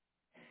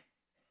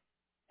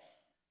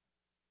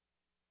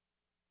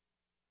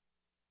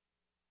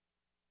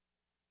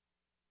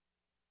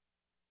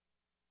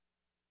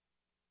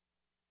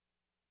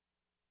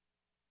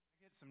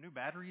Some new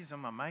batteries on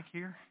my mic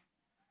here.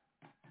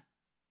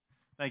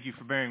 Thank you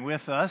for bearing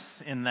with us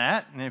in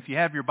that. And if you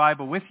have your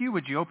Bible with you,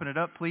 would you open it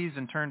up, please,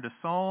 and turn to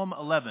Psalm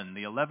 11,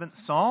 the 11th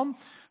Psalm,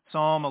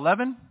 Psalm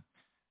 11.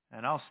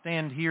 And I'll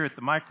stand here at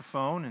the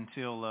microphone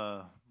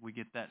until we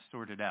get that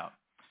sorted out.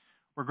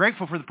 We're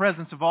grateful for the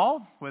presence of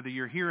all, whether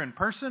you're here in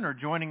person or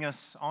joining us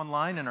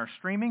online in our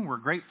streaming. We're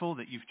grateful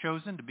that you've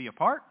chosen to be a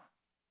part.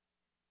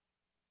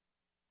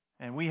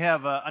 And we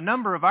have a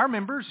number of our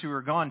members who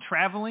are gone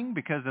traveling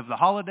because of the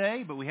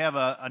holiday, but we have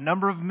a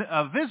number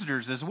of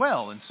visitors as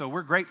well. And so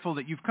we're grateful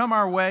that you've come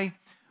our way,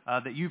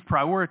 that you've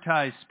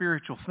prioritized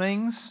spiritual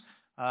things,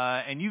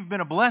 and you've been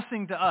a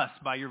blessing to us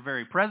by your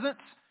very presence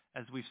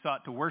as we've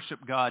sought to worship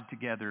God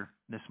together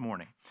this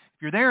morning.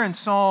 If you're there in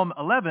Psalm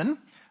 11,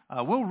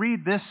 we'll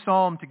read this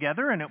psalm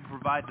together, and it will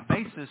provide the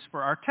basis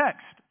for our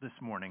text this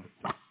morning.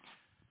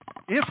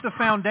 If the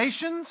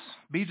foundations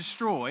be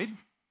destroyed,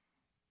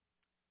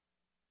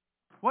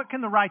 what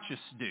can the righteous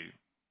do?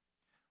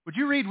 Would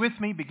you read with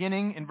me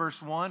beginning in verse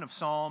 1 of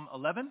Psalm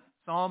 11?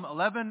 Psalm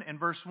 11 and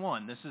verse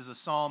 1. This is a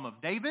psalm of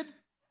David.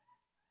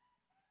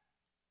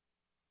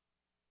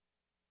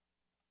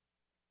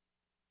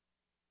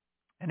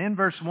 And in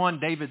verse 1,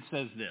 David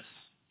says this: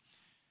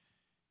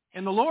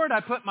 "In the Lord I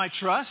put my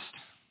trust.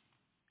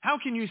 How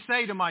can you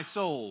say to my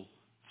soul,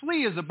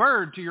 flee as a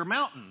bird to your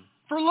mountain?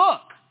 For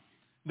look,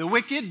 the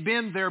wicked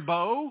bend their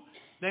bow.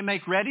 They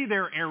make ready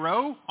their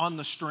arrow on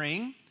the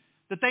string,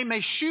 that they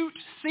may shoot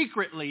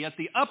secretly at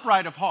the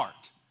upright of heart.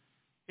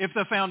 If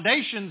the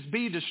foundations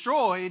be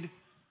destroyed,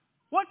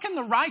 what can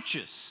the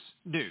righteous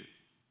do?"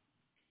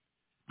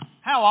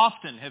 How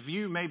often have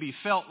you maybe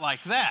felt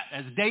like that,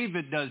 as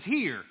David does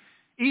here,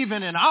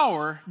 even in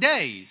our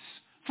days?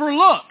 For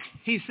look,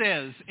 he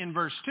says in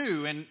verse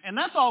 2, and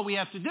that's all we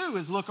have to do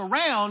is look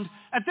around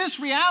at this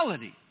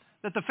reality,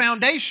 that the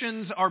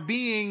foundations are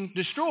being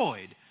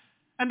destroyed.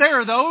 And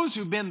there are those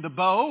who bend the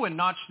bow and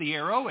notch the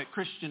arrow at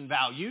Christian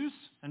values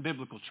and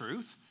biblical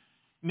truth.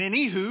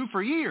 Many who,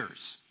 for years,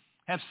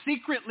 have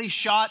secretly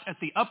shot at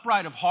the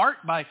upright of heart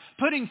by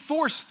putting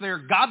forth their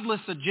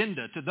godless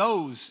agenda to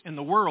those in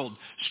the world,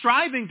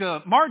 striving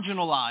to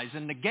marginalize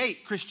and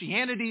negate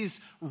Christianity's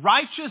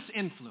righteous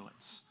influence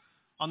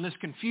on this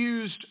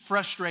confused,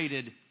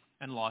 frustrated,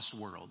 and lost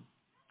world.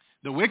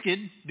 The wicked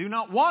do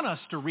not want us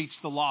to reach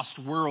the lost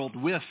world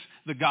with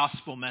the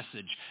gospel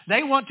message.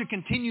 They want to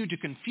continue to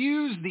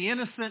confuse the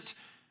innocent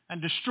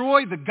and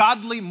destroy the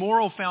godly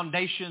moral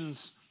foundations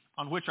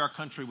on which our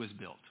country was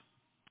built.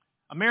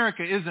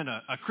 America isn't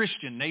a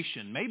Christian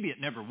nation. Maybe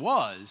it never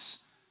was.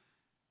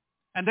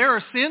 And there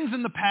are sins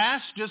in the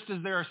past just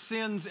as there are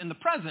sins in the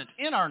present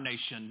in our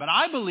nation. But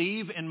I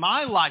believe in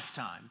my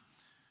lifetime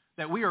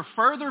that we are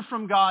further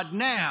from God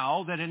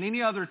now than at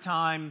any other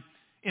time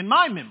in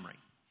my memory.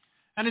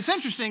 And it's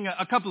interesting,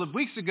 a couple of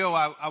weeks ago,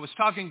 I was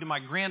talking to my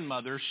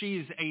grandmother.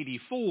 She's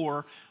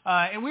 84,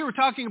 and we were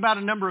talking about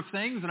a number of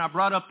things, and I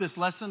brought up this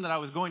lesson that I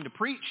was going to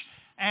preach.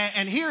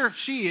 And here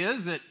she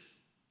is at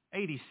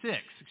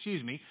 86,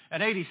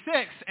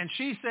 and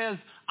she says,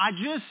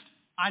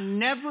 I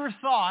never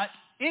thought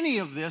any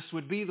of this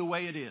would be the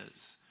way it is.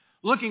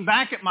 Looking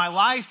back at my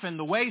life and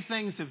the way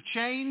things have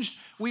changed,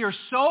 we are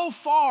so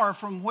far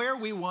from where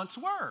we once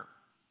were.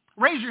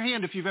 Raise your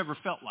hand if you've ever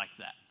felt like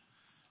that.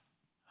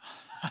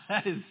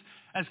 That is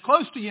as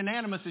close to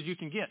unanimous as you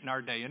can get in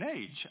our day and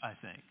age, I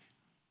think.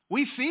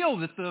 We feel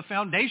that the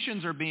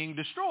foundations are being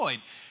destroyed.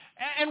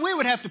 And we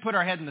would have to put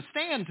our head in the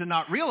sand to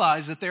not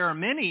realize that there are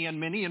many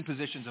in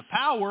positions of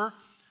power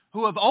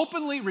who have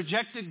openly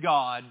rejected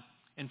God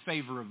in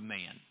favor of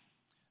man.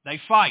 They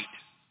fight.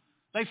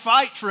 They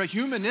fight for a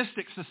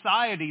humanistic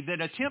society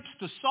that attempts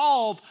to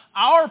solve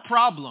our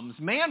problems,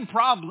 man's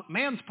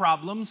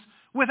problems,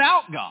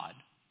 without God.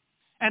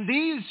 And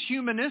these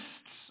humanists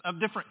of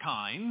different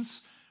kinds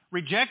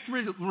reject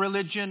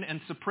religion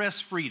and suppress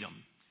freedom,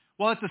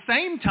 while at the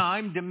same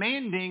time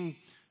demanding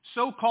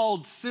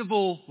so-called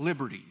civil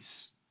liberties.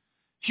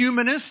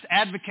 Humanists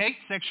advocate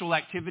sexual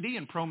activity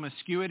and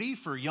promiscuity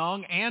for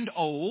young and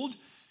old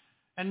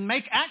and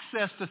make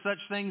access to such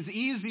things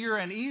easier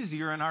and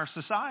easier in our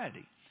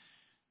society.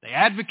 They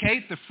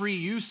advocate the free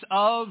use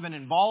of and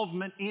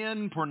involvement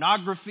in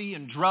pornography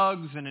and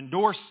drugs and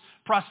endorse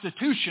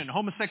prostitution,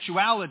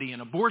 homosexuality,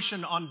 and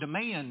abortion on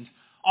demand,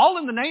 all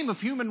in the name of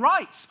human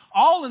rights,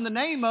 all in the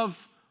name of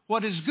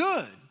what is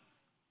good.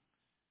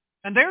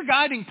 And their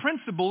guiding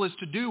principle is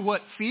to do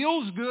what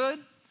feels good,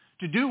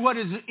 to do what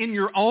is in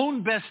your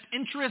own best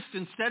interest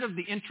instead of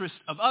the interest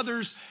of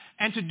others,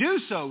 and to do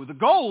so, the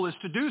goal is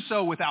to do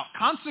so without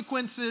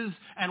consequences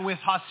and with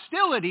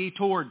hostility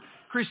toward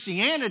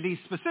Christianity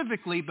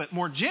specifically, but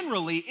more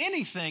generally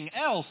anything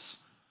else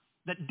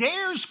that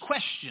dares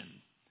question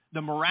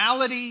the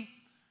morality,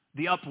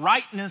 the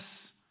uprightness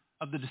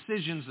of the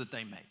decisions that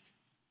they make.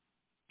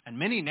 And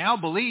many now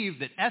believe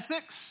that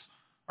ethics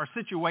are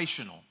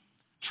situational.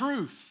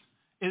 Truth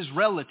is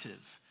relative.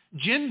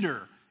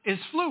 Gender is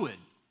fluid.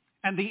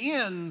 And the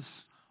ends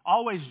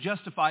always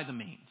justify the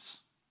means.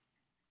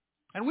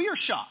 And we are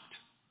shocked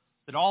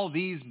that all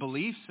these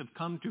beliefs have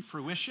come to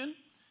fruition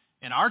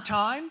in our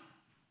time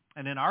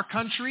and in our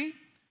country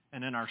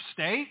and in our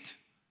state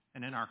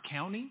and in our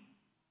county.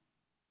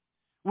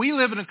 We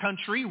live in a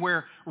country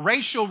where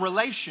racial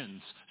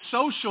relations,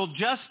 social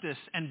justice,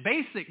 and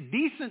basic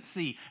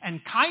decency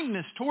and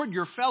kindness toward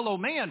your fellow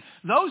man,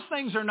 those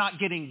things are not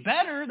getting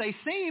better. They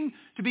seem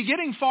to be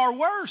getting far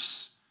worse.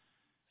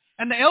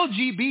 And the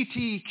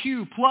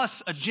LGBTQ plus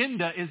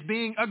agenda is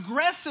being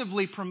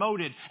aggressively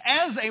promoted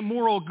as a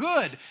moral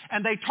good.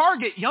 And they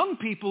target young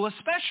people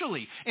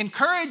especially,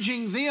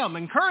 encouraging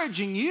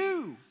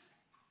you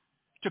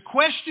to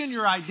question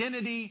your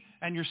identity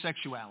and your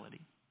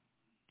sexuality.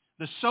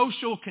 The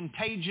social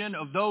contagion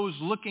of those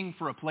looking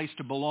for a place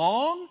to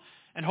belong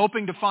and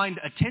hoping to find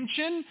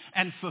attention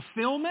and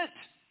fulfillment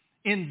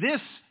in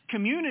this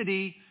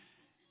community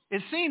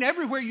is seen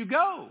everywhere you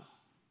go.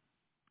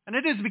 And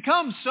it has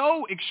become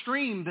so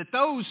extreme that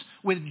those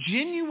with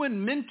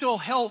genuine mental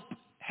health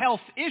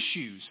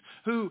issues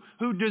who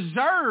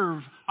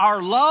deserve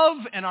our love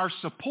and our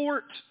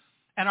support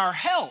and our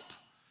help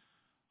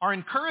are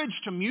encouraged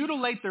to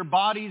mutilate their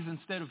bodies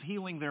instead of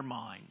healing their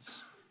minds,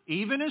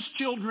 even as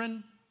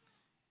children,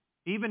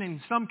 even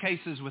in some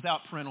cases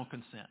without parental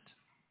consent.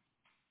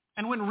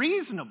 And when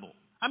reasonable,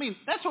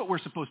 that's what we're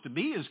supposed to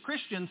be as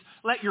Christians.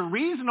 Let your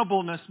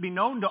reasonableness be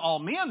known to all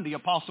men, the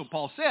Apostle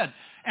Paul said.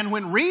 And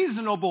when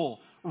reasonable,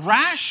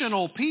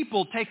 rational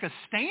people take a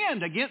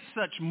stand against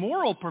such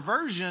moral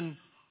perversion,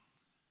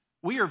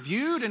 we are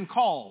viewed and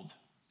called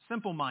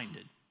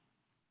simple-minded,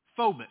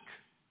 phobic,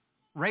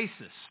 racist,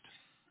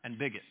 and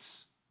bigots.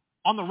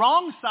 On the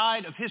wrong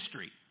side of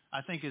history,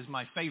 I think is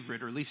my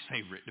favorite or least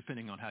favorite,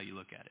 depending on how you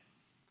look at it.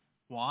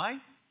 Why?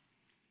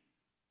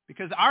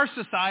 Because our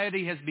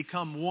society has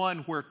become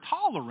one where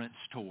tolerance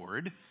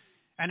toward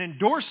an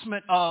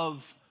endorsement of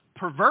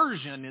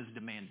perversion is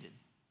demanded.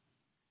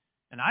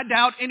 And I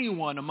doubt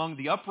anyone among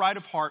the upright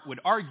of heart would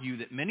argue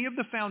that many of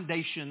the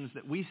foundations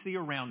that we see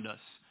around us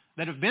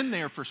that have been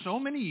there for so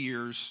many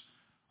years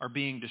are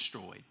being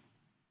destroyed.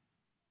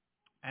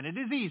 And it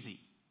is easy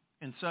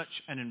in such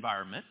an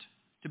environment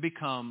to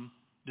become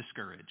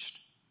discouraged.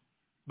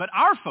 But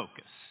our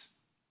focus,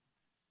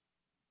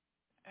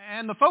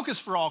 and the focus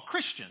for all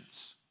Christians,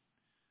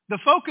 the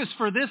focus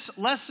for this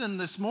lesson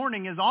this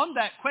morning is on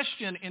that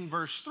question in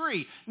verse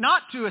 3,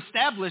 not to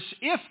establish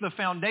if the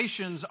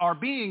foundations are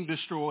being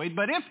destroyed,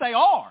 but if they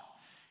are.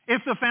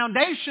 If the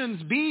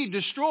foundations be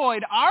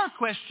destroyed, our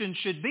question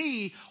should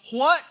be,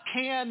 what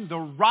can the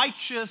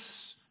righteous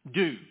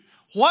do?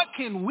 What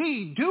can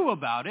we do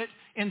about it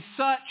in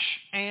such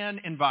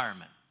an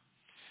environment?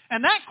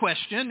 And that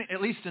question,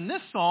 at least in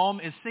this psalm,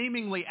 is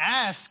seemingly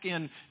asked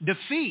in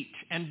defeat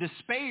and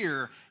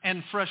despair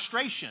and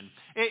frustration.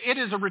 It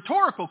is a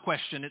rhetorical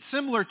question. It's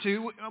similar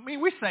to,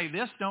 we say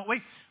this, don't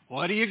we?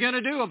 What are you going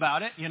to do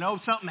about it?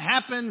 Something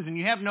happens and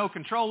you have no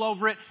control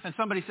over it, and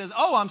somebody says,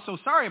 oh, I'm so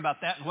sorry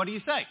about that. And what do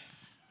you say?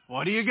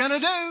 What are you going to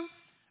do?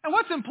 And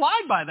what's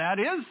implied by that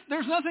is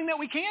there's nothing that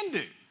we can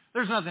do.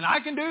 There's nothing I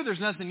can do. There's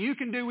nothing you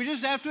can do. We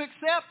just have to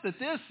accept that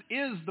this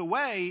is the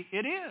way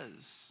it is.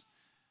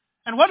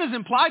 And what is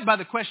implied by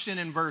the question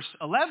in verse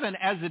 11,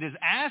 as it is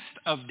asked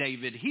of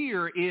David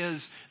here, is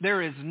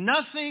there is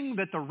nothing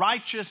that the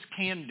righteous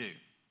can do.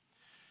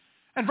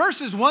 And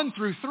verses 1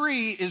 through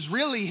 3 is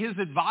really his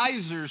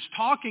advisors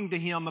talking to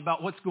him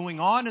about what's going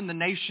on in the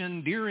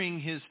nation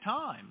during his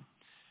time.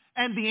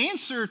 And the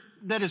answer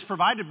that is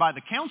provided by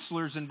the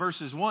counselors in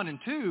verses 1 and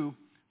 2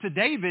 to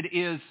David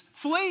is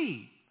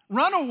flee,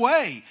 run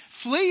away,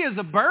 flee as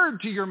a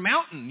bird to your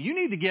mountain. You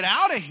need to get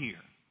out of here.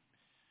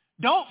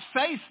 Don't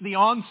face the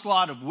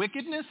onslaught of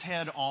wickedness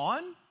head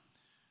on.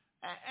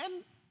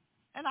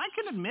 And I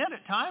can admit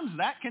at times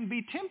that can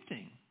be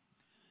tempting.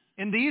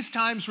 In these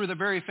times where the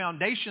very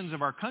foundations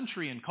of our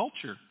country and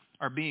culture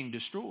are being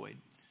destroyed,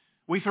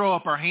 we throw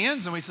up our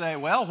hands and we say,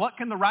 well, what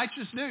can the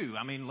righteous do?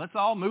 Let's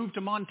all move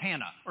to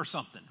Montana or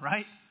something,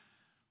 right?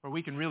 Where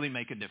we can really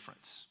make a difference.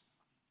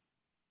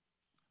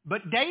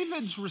 But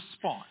David's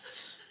response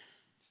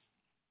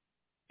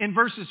in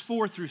verses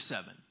 4 through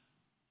 7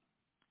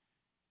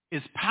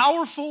 is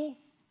powerful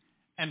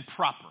and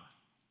proper.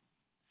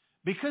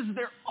 Because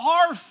there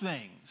are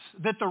things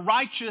that the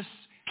righteous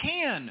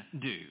can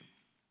do.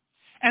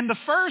 And the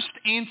first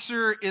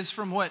answer is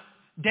from what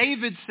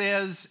David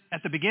says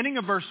at the beginning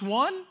of verse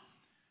 1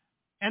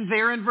 and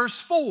there in verse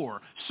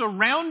 4.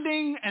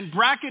 Surrounding and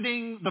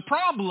bracketing the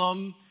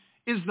problem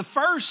is the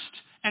first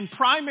and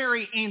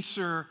primary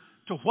answer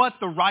to what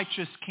the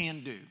righteous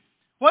can do.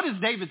 What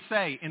does David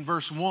say in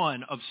verse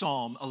 1 of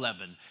Psalm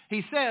 11?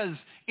 He says,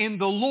 in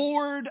the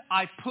Lord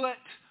I put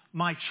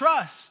my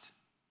trust.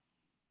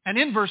 And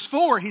in verse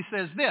 4 he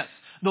says this,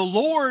 the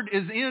Lord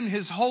is in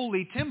his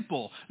holy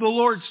temple. The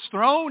Lord's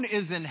throne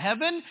is in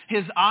heaven.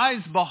 His eyes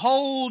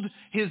behold,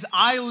 his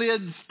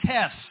eyelids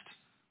test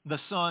the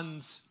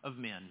sons of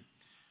men.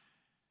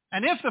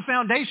 And if the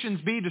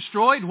foundations be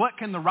destroyed, what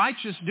can the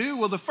righteous do?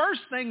 Well, the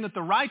first thing that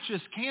the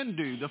righteous can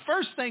do, the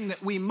first thing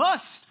that we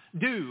must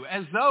do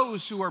as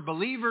those who are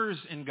believers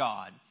in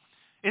God,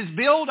 is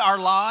build our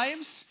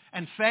lives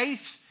and faith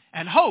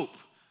and hope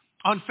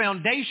on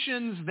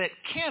foundations that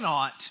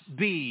cannot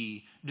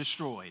be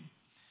destroyed.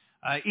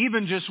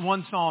 Even just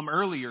one psalm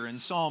earlier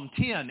in Psalm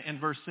 10 and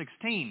verse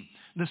 16,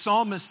 the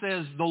psalmist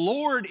says, "The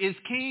Lord is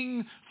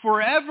king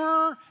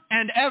forever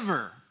and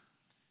ever.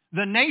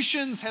 The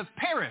nations have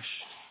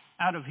perished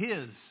out of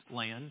his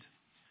land."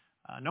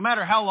 No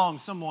matter how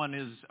long someone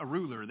is a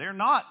ruler, they're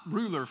not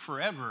ruler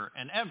forever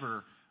and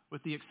ever,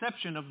 with the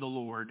exception of the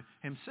Lord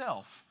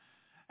himself.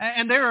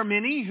 And there are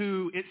many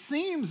who it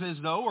seems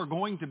as though are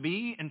going to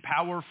be in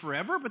power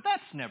forever, but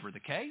that's never the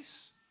case.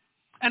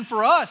 And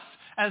for us,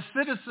 as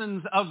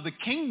citizens of the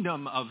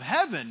kingdom of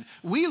heaven,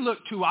 we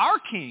look to our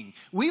King.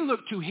 We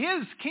look to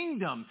his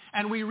kingdom,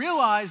 and we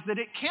realize that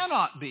it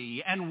cannot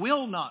be and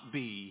will not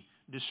be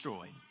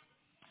destroyed.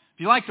 If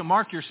you'd like to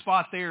mark your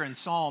spot there in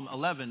Psalm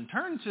 11,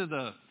 turn to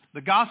the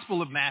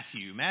Gospel of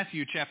Matthew.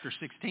 Matthew chapter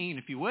 16,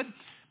 if you would.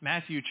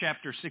 Matthew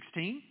chapter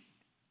 16.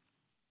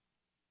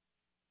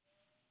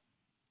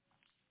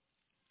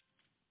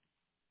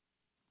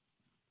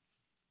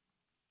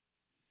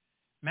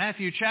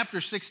 Matthew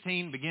chapter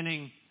 16,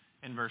 beginning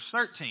in verse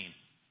 13.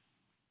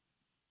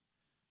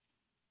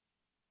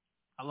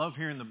 I love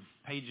hearing the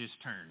pages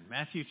turn.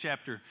 Matthew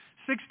chapter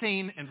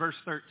 16 and verse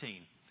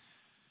 13.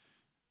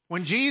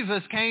 When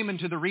Jesus came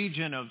into the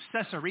region of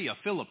Caesarea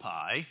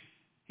Philippi,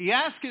 he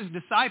asked his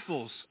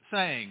disciples,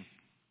 saying,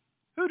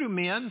 "Who do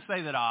men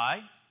say that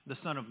I, the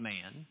Son of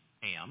Man,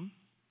 am?"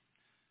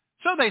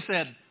 So they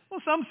said,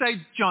 "Well, some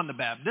say John the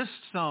Baptist,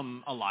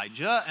 some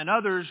Elijah, and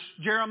others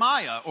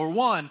Jeremiah, or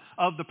one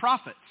of the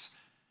prophets."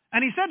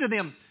 And he said to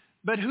them,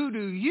 "But who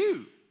do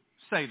you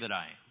say that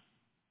I am?"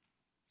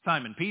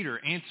 Simon Peter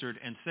answered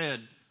and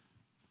said,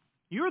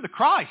 "You are the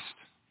Christ,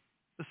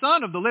 the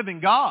Son of the living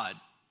God."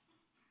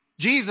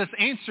 Jesus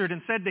answered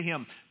and said to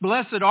him,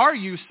 "Blessed are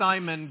you,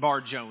 Simon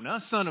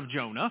Bar-Jonah, son of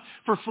Jonah,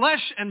 for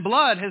flesh and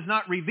blood has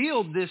not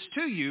revealed this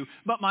to you,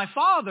 but my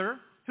Father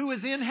who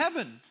is in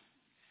heaven.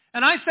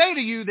 And I say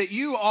to you that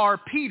you are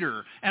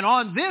Peter, and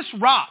on this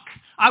rock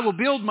I will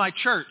build my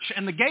church,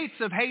 and the gates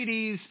of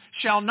Hades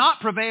shall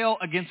not prevail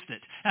against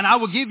it. And I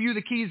will give you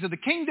the keys of the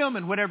kingdom,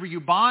 and whatever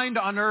you bind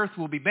on earth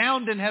will be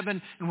bound in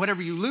heaven, and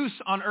whatever you loose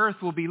on earth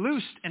will be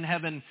loosed in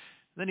heaven."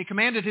 Then he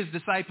commanded his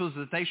disciples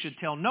that they should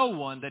tell no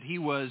one that he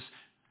was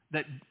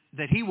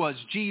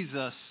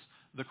Jesus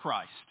the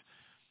Christ.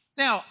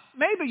 Now,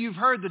 maybe you've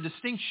heard the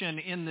distinction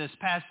in this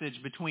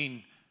passage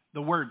between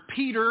the word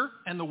Peter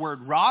and the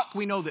word rock.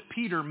 We know that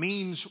Peter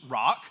means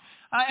rock.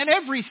 And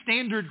every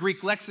standard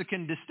Greek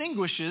lexicon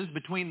distinguishes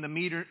between the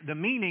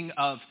meaning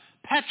of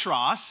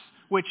Petros,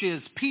 which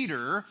is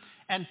Peter,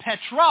 and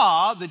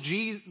Petra,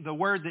 the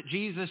word that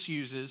Jesus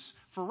uses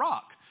for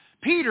rock.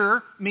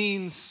 Peter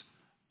means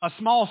a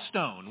small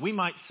stone. We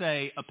might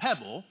say a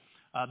pebble.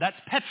 That's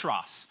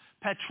Petros.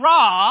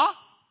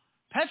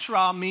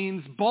 Petra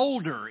means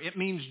boulder. It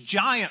means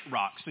giant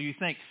rock. So you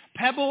think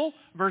pebble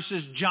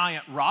versus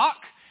giant rock.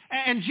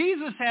 And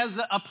Jesus has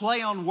a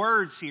play on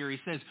words here. He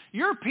says,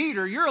 "You're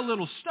Peter, you're a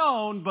little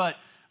stone, but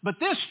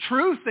this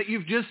truth that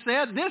you've just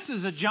said, this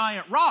is a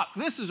giant rock.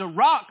 This is a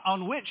rock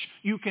on which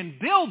you can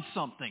build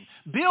something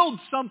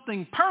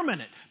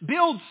permanent,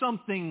 build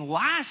something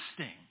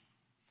lasting."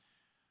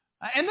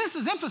 And this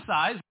is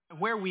emphasized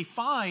where we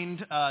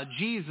find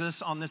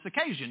Jesus on this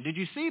occasion. Did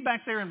you see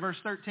back there in verse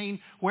 13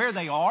 where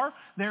they are?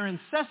 They're in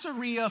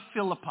Caesarea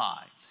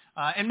Philippi.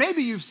 And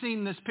maybe you've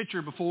seen this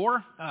picture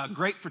before.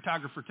 Great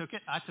photographer took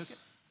it. I took it.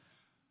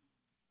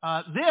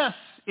 This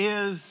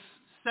is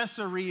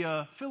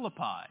Caesarea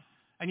Philippi.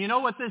 And you know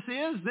what this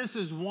is? This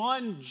is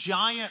one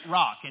giant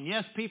rock. And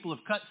yes, people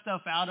have cut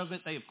stuff out of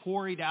it. They have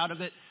quarried out of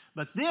it.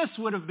 But this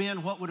would have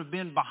been what would have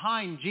been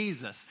behind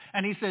Jesus.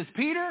 And he says,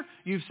 "Peter,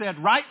 you've said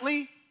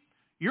rightly,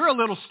 you're a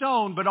little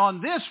stone, but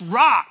on this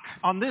rock,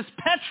 on this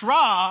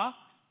Petra,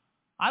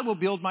 I will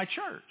build my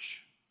church."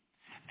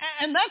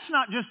 And that's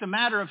not just a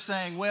matter of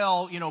saying,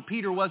 well,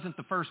 Peter wasn't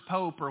the first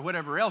pope or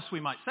whatever else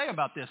we might say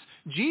about this.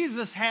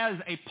 Jesus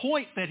has a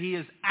point that he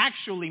is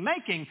actually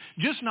making,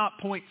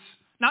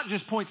 not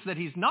just points that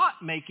he's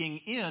not making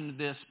in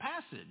this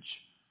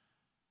passage.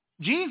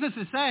 Jesus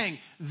is saying,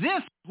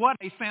 this is what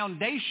a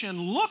foundation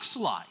looks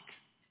like.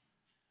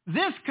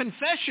 This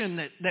confession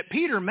that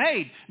Peter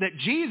made, that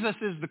Jesus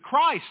is the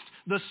Christ,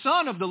 the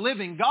Son of the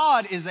living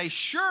God, is a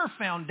sure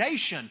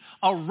foundation,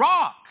 a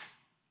rock.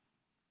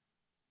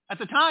 At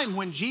the time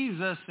when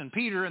Jesus and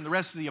Peter and the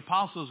rest of the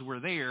apostles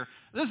were there,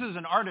 this is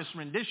an artist's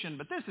rendition,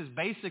 but this is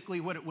basically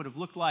what it would have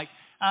looked like.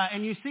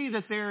 And you see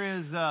that there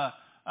is a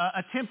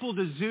temple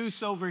to Zeus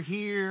over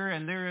here,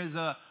 and there is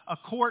a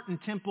court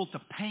and temple to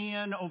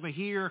Pan over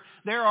here.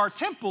 There are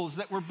temples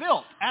that were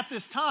built at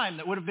this time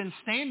that would have been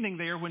standing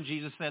there when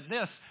Jesus said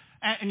this.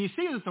 And you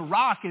see that the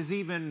rock is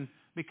even,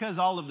 because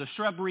all of the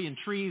shrubbery and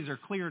trees are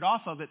cleared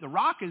off of it, the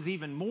rock is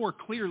even more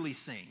clearly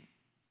seen.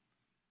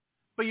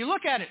 But you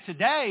look at it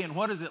today, and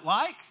what is it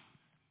like?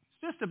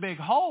 It's just a big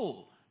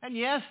hole. And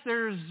yes,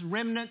 there's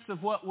remnants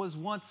of what was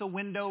once a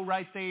window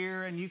right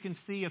there, and you can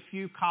see a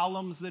few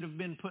columns that have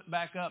been put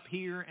back up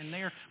here and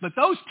there. But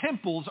those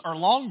temples are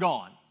long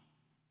gone.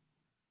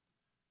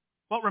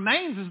 What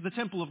remains is the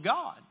temple of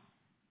God.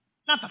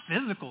 Not the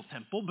physical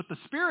temple, but the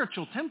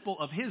spiritual temple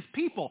of his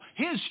people,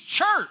 his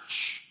church,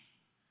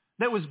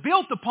 that was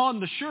built upon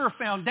the sure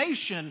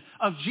foundation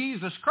of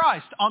Jesus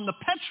Christ, on the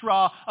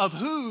petra of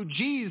who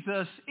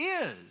Jesus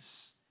is.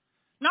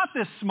 Not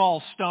this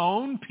small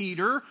stone,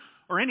 Peter,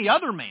 or any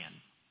other man.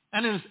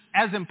 And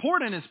as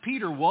important as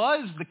Peter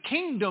was, the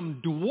kingdom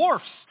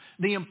dwarfs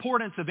the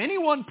importance of any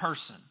one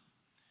person,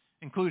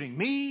 including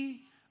me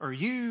or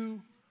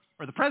you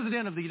or the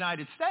President of the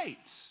United States.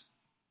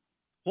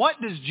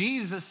 What does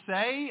Jesus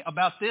say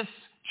about this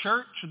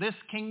church, this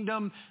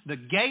kingdom? The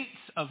gates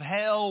of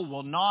hell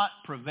will not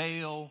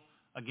prevail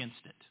against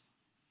it.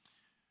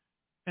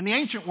 In the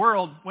ancient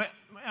world,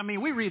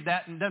 we read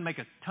that and it doesn't make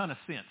a ton of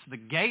sense. The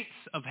gates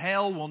of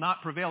hell will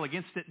not prevail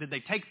against it. Did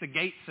they take the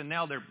gates and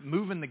now they're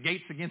moving the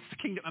gates against the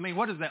kingdom?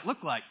 What does that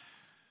look like?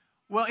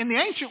 Well, in the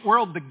ancient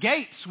world, the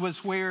gates was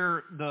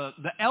where the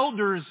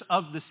elders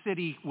of the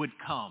city would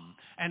come.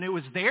 And it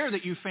was there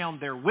that you found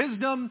their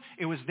wisdom.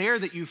 It was there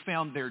that you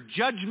found their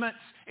judgments.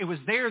 It was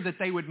there that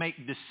they would make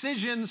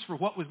decisions for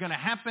what was going to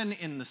happen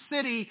in the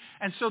city.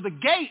 And so the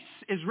gates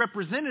is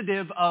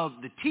representative of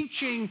the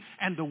teaching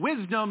and the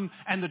wisdom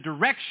and the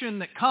direction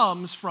that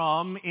comes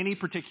from any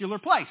particular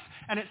place.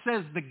 And it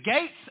says the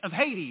gates of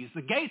Hades,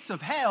 the gates of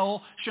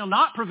hell, shall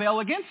not prevail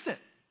against it.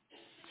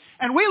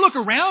 And we look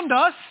around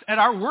us at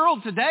our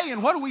world today,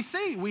 and what do we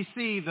see? We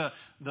see the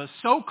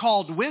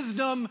so-called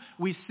wisdom.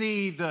 We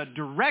see the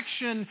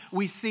direction.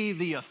 We see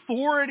the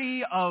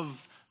authority of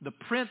the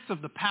prince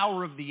of the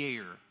power of the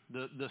air,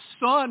 the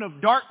son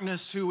of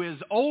darkness who is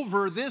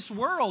over this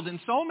world in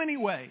so many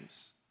ways.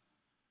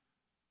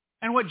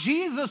 And what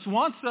Jesus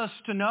wants us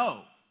to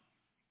know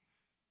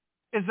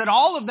is that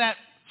all of that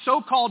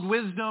so-called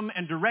wisdom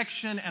and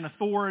direction and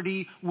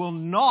authority will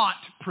not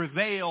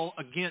prevail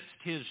against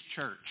his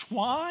church.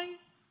 Why?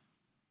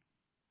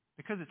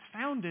 Because it's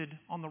founded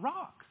on the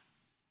rock.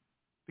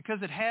 Because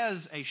it has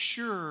a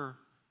sure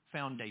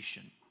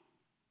foundation.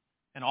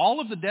 And all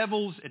of the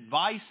devil's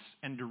advice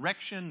and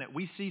direction that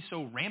we see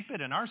so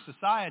rampant in our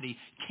society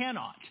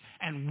cannot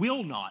and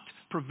will not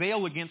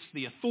prevail against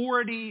the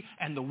authority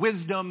and the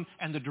wisdom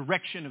and the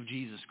direction of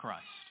Jesus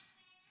Christ.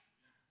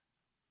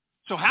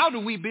 So how do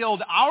we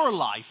build our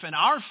life and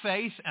our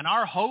faith and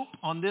our hope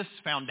on this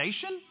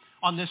foundation,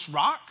 on this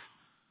rock?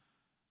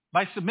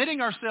 By submitting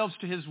ourselves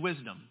to his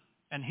wisdom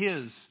and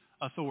his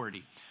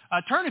authority.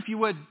 Turn, if you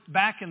would,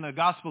 back in the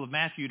Gospel of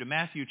Matthew to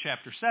Matthew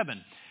chapter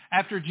 7.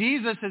 After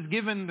Jesus has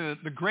given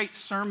the great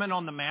Sermon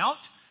on the Mount,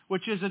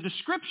 which is a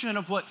description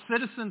of what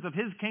citizens of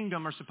his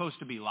kingdom are supposed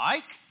to be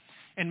like,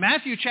 in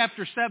Matthew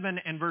chapter 7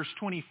 and verse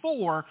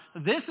 24,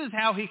 this is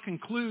how he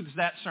concludes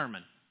that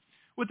sermon.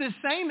 With this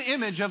same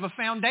image of a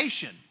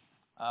foundation,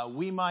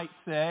 we might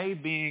say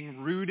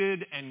being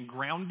rooted and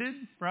grounded,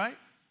 right?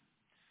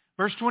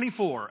 Verse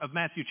 24 of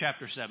Matthew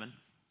chapter 7.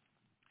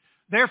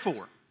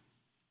 Therefore,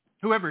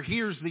 whoever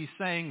hears these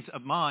sayings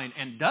of mine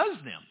and does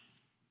them,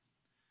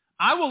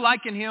 I will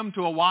liken him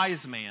to a wise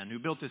man who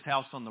built his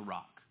house on the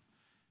rock.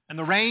 And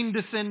the rain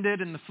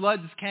descended, and the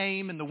floods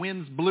came, and the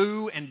winds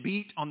blew and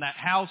beat on that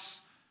house,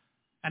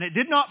 and it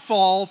did not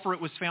fall, for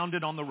it was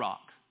founded on the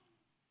rock.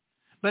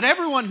 But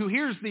everyone who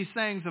hears these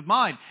sayings of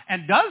mine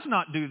and does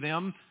not do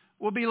them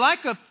will be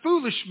like a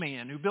foolish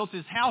man who built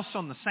his house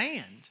on the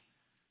sand.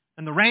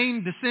 And the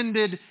rain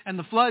descended, and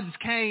the floods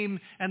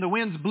came, and the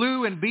winds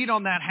blew and beat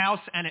on that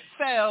house, and it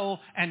fell,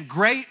 and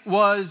great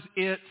was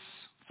its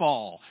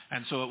fall.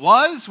 And so it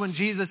was, when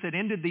Jesus had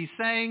ended these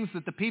sayings,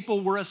 that the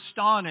people were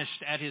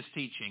astonished at his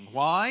teaching.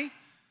 Why?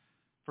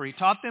 For he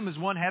taught them as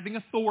one having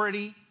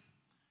authority,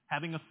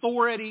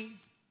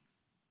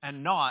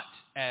 and not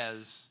as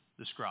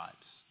the scribes.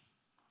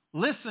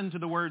 Listen to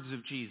the words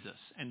of Jesus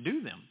and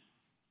do them.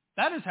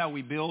 That is how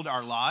we build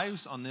our lives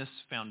on this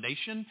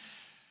foundation.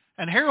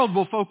 And Harold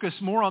will focus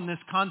more on this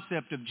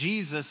concept of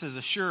Jesus as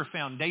a sure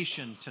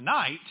foundation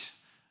tonight.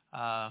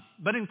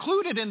 But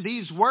included in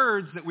these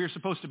words that we're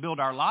supposed to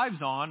build our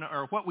lives on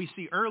are what we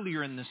see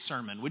earlier in this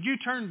sermon. Would you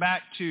turn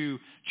back to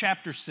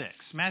chapter 6,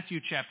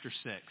 Matthew chapter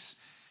 6.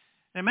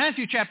 In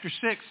Matthew chapter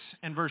 6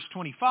 and verse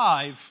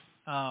 25,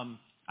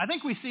 I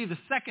think we see the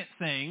second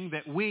thing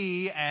that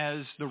we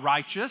as the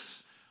righteous,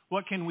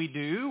 what can we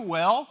do?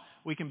 Well,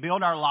 we can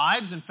build our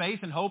lives in faith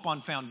and hope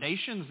on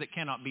foundations that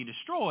cannot be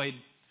destroyed.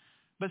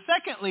 But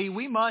secondly,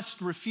 we must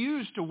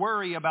refuse to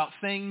worry about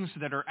things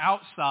that are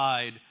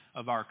outside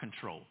of our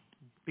control.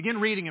 Begin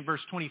reading in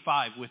verse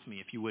 25 with me,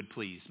 if you would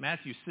please.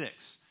 Matthew 6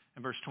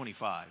 and verse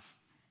 25.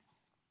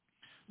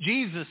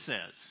 Jesus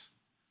says,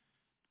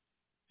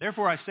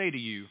 therefore I say to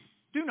you,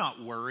 do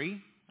not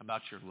worry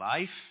about your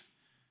life,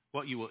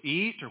 what you will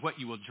eat or what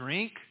you will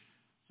drink,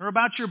 or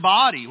about your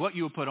body, what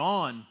you will put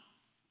on.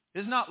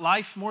 Is not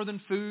life more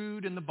than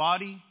food, and the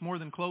body more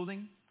than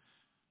clothing?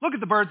 Look at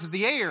the birds of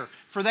the air,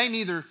 for they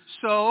neither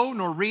sow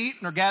nor reap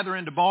nor gather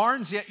into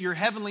barns, yet your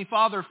heavenly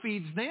Father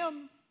feeds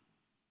them.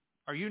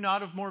 Are you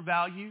not of more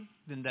value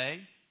than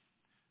they?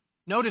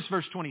 Notice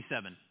verse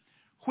 27.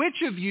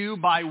 Which of you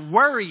by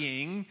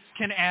worrying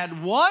can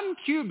add 1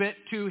 cubit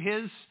to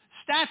his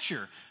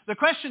stature. The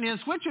question is,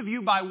 which of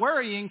you by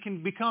worrying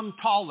can become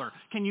taller?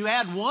 Can you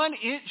add 1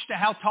 inch to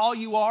how tall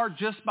you are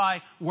just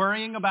by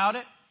worrying about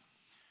it?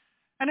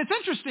 And it's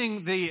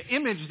interesting, the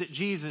image that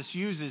Jesus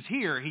uses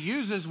here. He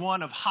uses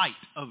one of height,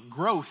 of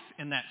growth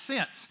in that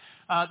sense.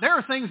 There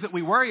are things that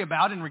we worry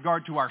about in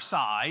regard to our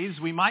size.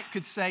 We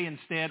could say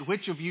instead,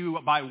 which of you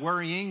by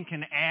worrying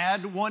can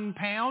add 1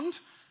 pound?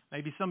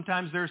 Maybe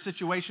sometimes there are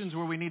situations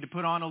where we need to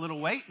put on a little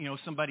weight.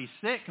 Somebody's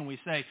sick and we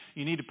say,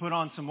 you need to put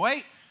on some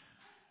weight.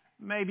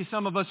 Maybe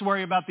some of us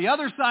worry about the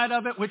other side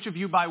of it. Which of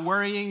you by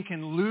worrying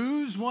can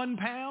lose 1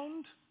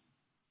 pound?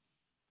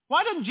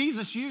 Why didn't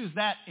Jesus use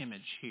that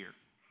image here?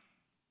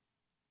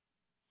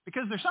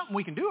 Because there's something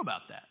we can do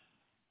about that.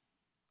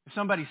 If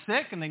somebody's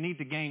sick and they need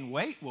to gain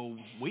weight, well,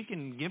 we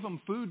can give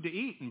them food to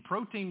eat and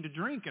protein to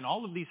drink and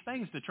all of these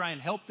things to try and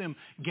help them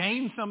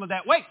gain some of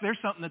that weight. There's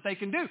something that they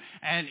can do.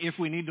 And if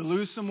we need to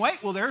lose some weight,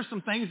 well, there are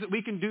some things that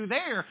we can do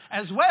there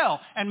as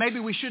well. And maybe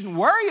we shouldn't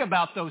worry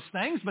about those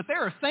things, but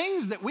there are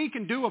things that we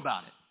can do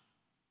about it.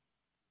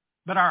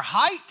 But our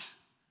height,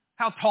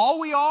 how tall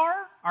we are,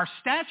 our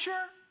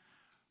stature,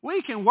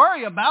 we can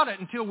worry about it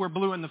until we're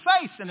blue in the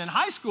face. And in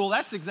high school,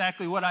 that's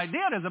exactly what I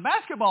did as a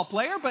basketball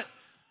player, but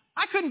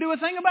I couldn't do a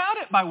thing about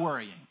it by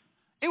worrying.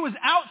 It was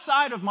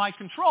outside of my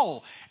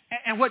control.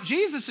 And what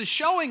Jesus is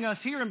showing us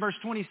here in verse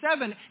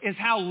 27 is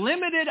how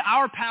limited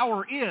our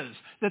power is.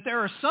 That there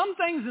are some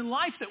things in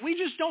life that we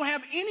just don't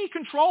have any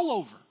control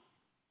over.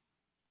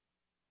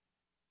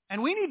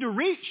 And we need to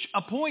reach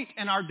a point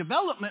in our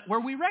development where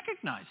we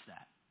recognize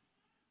that.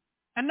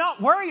 And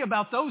not worry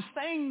about those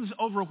things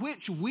over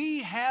which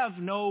we have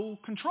no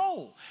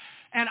control.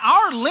 And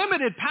our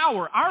limited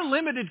power, our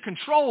limited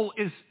control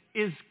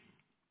is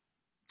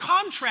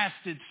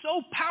contrasted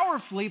so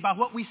powerfully by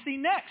what we see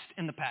next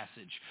in the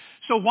passage.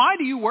 So why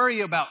do you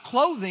worry about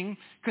clothing?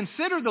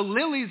 Consider the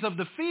lilies of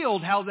the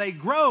field, how they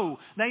grow.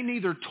 They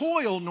neither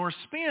toil nor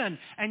spin.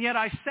 And yet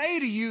I say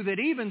to you that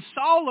even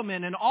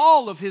Solomon in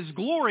all of his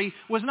glory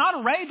was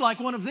not arrayed like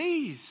one of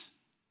these.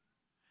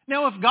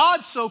 Now if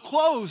God so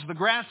clothes the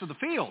grass of the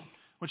field,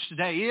 which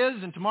today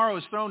is and tomorrow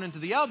is thrown into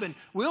the oven,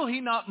 will he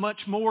not much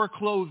more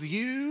clothe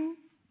you,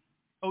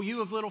 O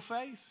you of little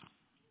faith?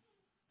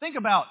 Think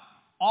about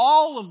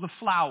all of the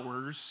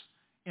flowers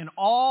in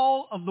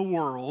all of the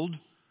world,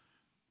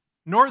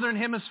 northern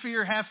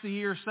hemisphere half the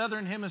year,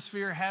 southern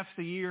hemisphere half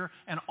the year,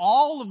 and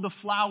all of the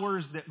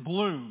flowers that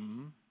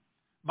bloom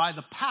by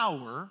the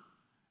power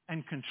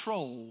and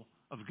control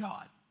of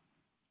God.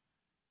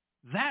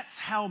 That's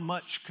how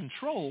much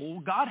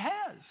control God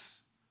has.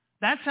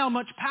 That's how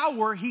much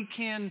power he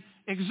can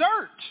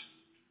exert.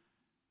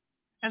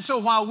 And so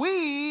while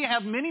we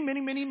have many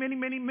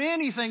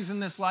things in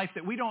this life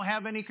that we don't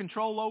have any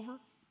control over,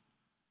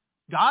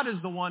 God is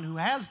the one who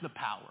has the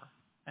power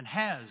and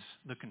has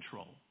the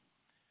control.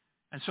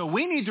 And so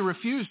we need to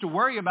refuse to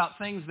worry about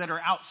things that are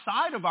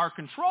outside of our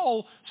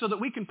control so that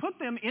we can put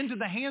them into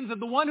the hands of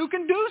the one who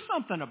can do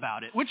something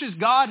about it, which is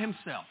God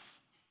himself.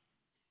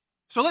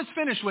 So let's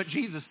finish what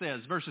Jesus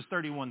says, verses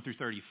 31 through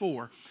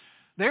 34.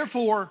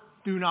 Therefore,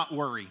 do not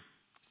worry,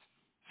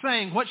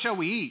 saying, what shall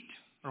we eat?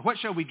 Or what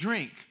shall we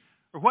drink?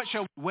 Or what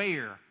shall we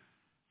wear?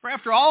 For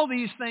after all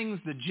these things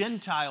the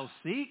Gentiles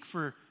seek,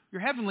 for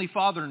your heavenly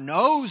Father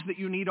knows that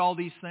you need all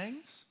these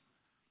things.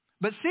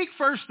 But seek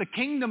first the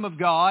kingdom of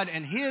God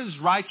and his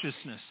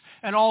righteousness,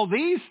 and all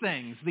these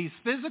things, these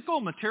physical,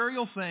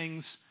 material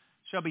things,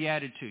 shall be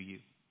added to you.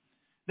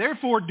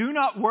 Therefore, do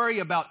not worry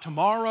about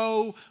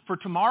tomorrow, for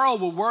tomorrow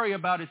will worry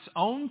about its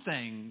own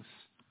things.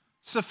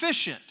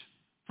 Sufficient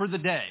for the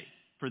day,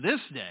 for this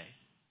day,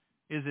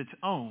 is its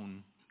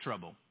own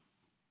trouble.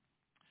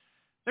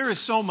 There is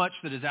so much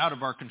that is out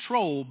of our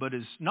control, but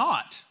is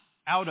not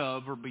out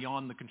of or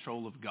beyond the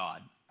control of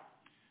God.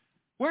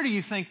 Where do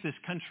you think this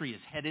country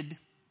is headed?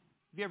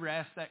 Have you ever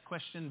asked that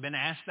question, been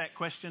asked that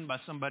question by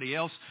somebody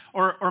else?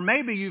 Or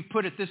maybe you've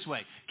put it this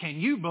way, can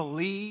you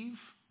believe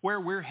where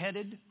we're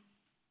headed?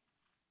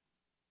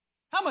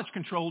 How much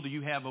control do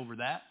you have over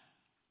that?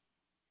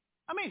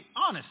 I mean,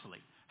 honestly,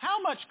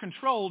 how much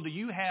control do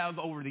you have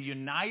over the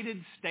United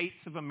States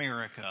of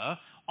America,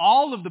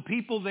 all of the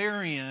people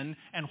therein,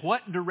 and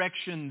what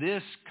direction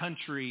this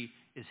country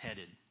is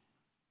headed?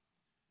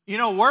 You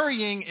know,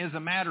 worrying is a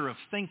matter of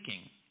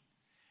thinking.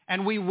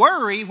 And we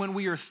worry when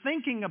we are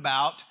thinking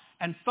about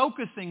and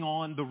focusing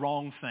on the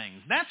wrong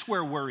things. That's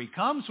where worry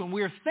comes, when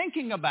we are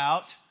thinking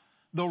about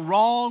the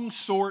wrong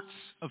sorts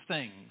of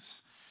things.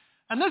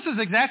 And this is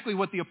exactly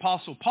what the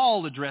Apostle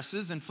Paul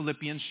addresses in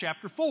Philippians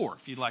chapter 4.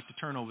 If you'd like to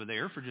turn over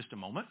there for just a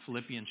moment,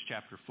 Philippians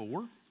chapter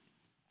 4.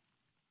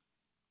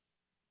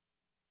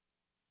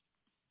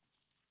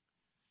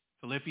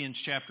 Philippians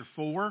chapter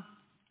 4.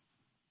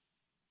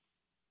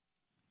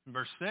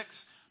 Verse 6.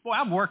 Boy,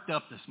 I'm worked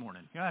up this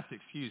morning. You'll have to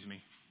excuse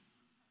me.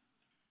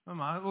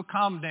 We'll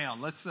calm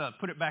down. Let's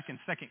put it back in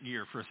second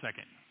gear for a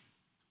second.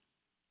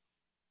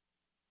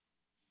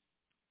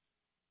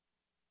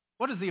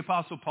 What does the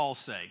Apostle Paul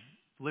say?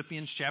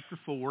 Philippians chapter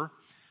 4.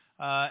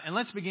 And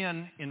let's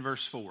begin in verse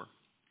 4.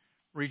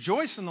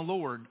 Rejoice in the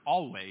Lord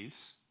always.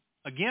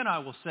 Again I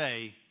will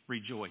say,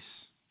 rejoice.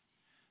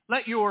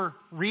 Let your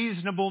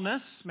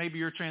reasonableness, maybe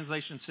your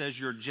translation says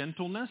your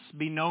gentleness,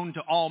 be known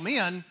to all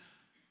men.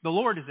 The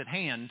Lord is at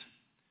hand.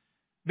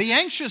 Be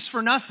anxious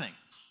for nothing,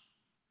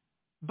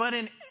 but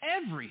in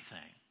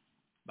everything,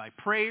 by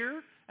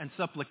prayer and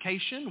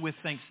supplication with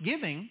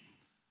thanksgiving,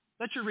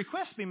 let your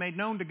requests be made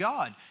known to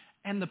God.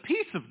 And the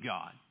peace of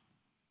God,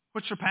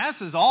 which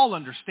surpasses all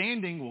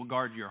understanding, will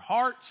guard your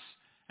hearts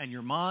and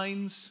your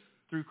minds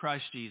through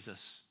Christ Jesus.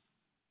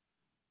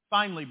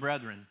 Finally,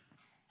 brethren,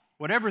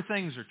 whatever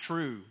things are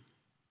true,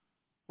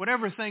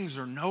 whatever things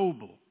are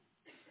noble,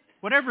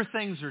 whatever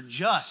things are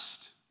just,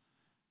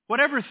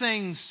 whatever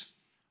things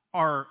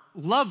are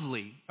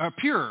lovely, or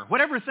pure,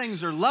 whatever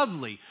things are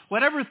lovely,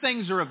 whatever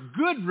things are of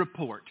good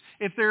report,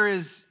 if there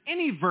is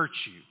any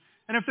virtue,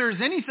 and if there is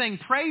anything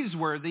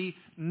praiseworthy,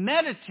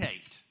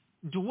 meditate,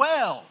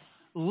 dwell,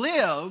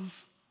 live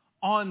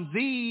on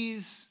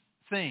these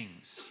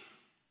things.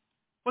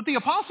 What the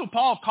Apostle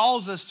Paul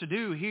calls us to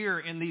do here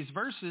in these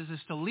verses is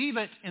to leave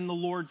it in the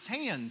Lord's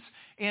hands,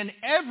 in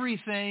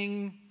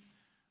everything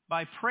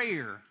by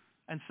prayer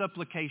and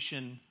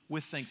supplication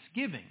with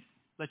thanksgiving.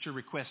 Let your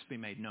requests be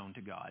made known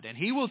to God. And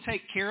He will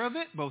take care of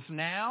it both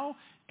now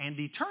and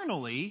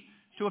eternally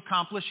to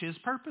accomplish His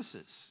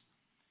purposes.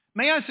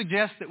 May I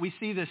suggest that we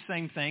see this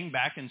same thing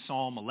back in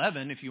Psalm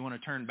 11, if you want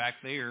to turn back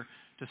there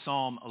to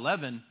Psalm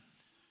 11.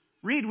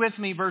 Read with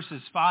me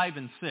verses 5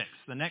 and 6,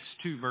 the next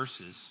two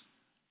verses.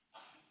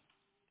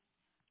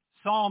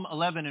 Psalm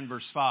 11 and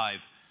verse 5.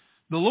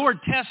 The Lord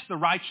tests the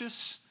righteous,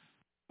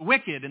 the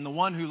wicked, and the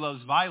one who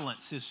loves violence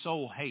his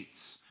soul hates.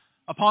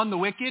 Upon the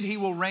wicked He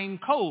will rain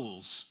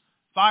coals,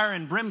 fire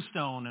and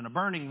brimstone and a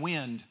burning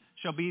wind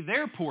shall be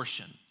their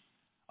portion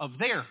of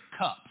their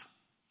cup.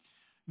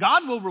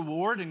 God will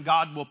reward and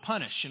God will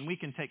punish, and we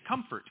can take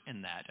comfort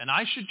in that. And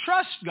I should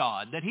trust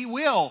God that He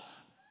will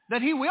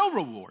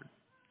reward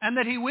and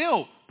that He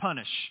will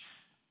punish,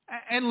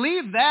 and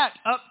leave that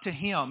up to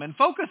Him and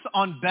focus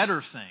on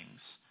better things.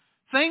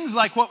 Things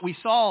like what we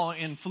saw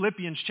in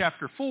Philippians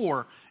chapter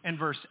 4 and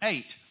verse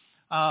 8.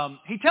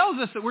 He tells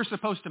us that we're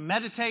supposed to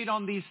meditate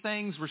on these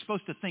things. We're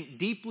supposed to think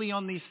deeply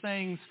on these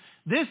things.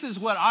 This is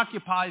what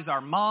occupies our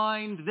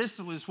mind. This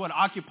is what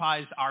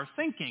occupies our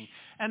thinking.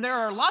 And there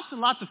are lots and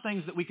lots of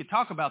things that we could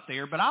talk about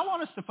there, but I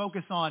want us to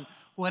focus on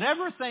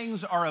whatever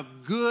things are of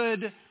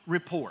good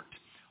report.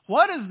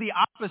 What is the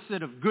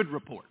opposite of good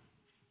report?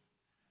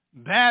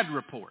 Bad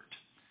report.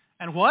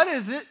 And what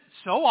is it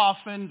so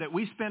often that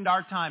we spend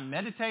our time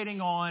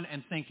meditating on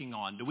and thinking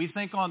on? Do we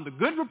think on the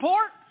good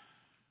report?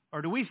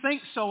 Or do we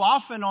think so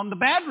often on the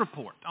bad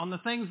report, on the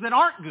things that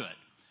aren't good?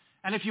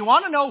 And if you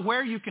want to know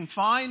where you can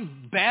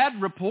find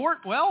bad report,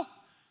 well,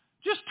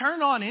 just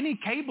turn on any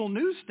cable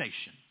news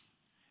station.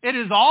 It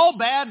is all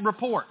bad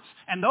reports.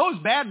 And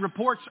those bad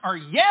reports are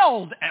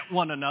yelled at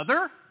one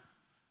another.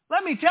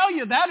 Let me tell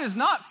you, that is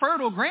not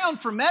fertile ground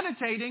for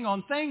meditating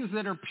on things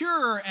that are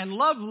pure and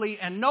lovely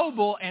and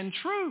noble and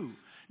true.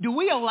 Do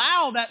we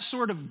allow that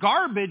sort of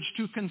garbage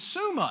to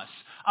consume us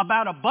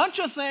about a bunch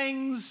of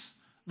things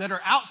that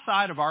are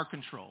outside of our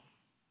control?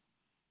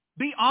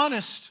 Be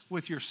honest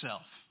with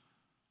yourself.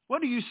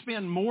 What do you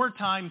spend more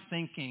time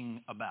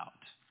thinking about?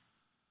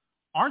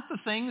 Aren't the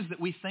things that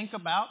we think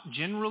about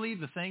generally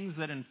the things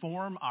that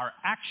inform our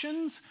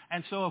actions?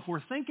 And so if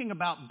we're thinking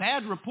about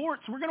bad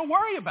reports, we're going to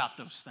worry about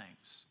those things.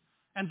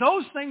 And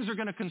those things are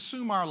going to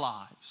consume our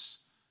lives.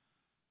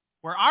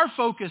 Where our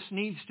focus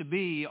needs to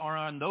be are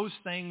on those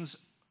things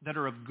that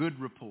are of good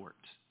report.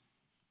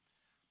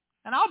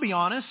 And I'll be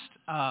honest,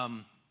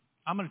 I'm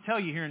going to tell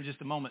you here in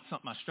just a moment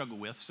something I struggle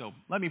with, so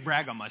let me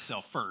brag on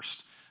myself first.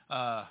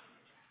 I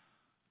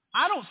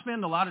don't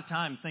spend a lot of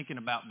time thinking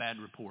about bad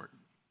report.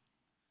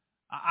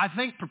 I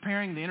think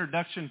preparing the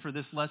introduction for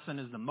this lesson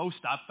is the most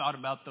I've thought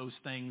about those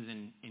things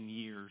in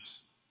years.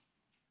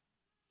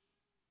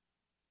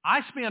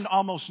 I spend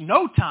almost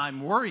no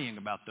time worrying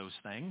about those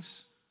things.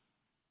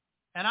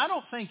 And I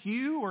don't think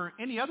you or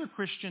any other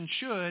Christian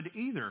should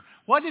either.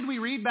 What did we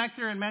read back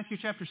there in Matthew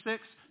chapter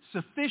 6?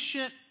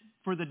 Sufficient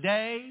for the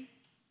day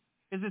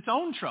is its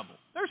own trouble.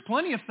 There's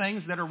plenty of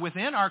things that are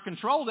within our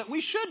control that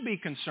we should be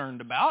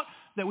concerned about,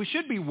 that we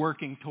should be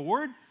working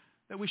toward,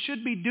 that we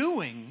should be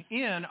doing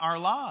in our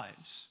lives.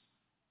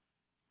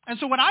 And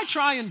so what I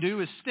try and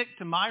do is stick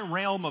to my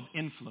realm of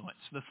influence,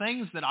 the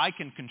things that I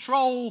can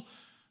control,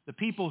 the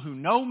people who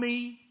know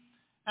me,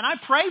 and I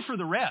pray for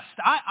the rest.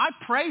 I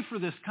pray for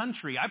this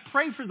country. I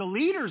pray for the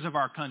leaders of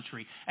our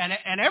country.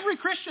 And every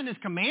Christian is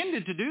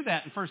commanded to do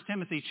that in 1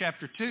 Timothy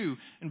chapter 2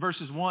 and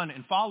verses 1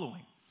 and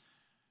following.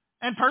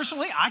 And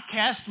personally, I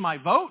cast my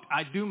vote.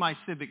 I do my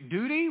civic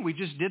duty. We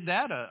just did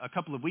that a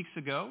couple of weeks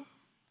ago.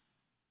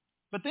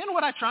 But then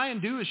what I try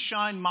and do is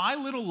shine my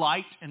little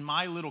light in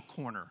my little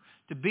corner,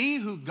 to be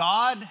who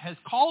God has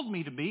called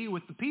me to be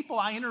with the people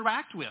I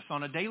interact with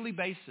on a daily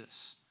basis.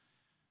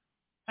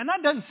 And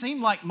that doesn't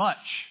seem like much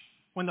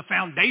when the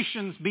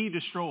foundations be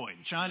destroyed,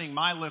 shining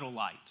my little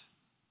light.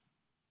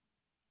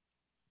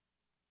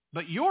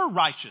 But your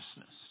righteousness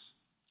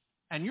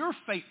and your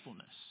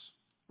faithfulness,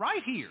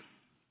 right here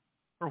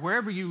or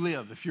wherever you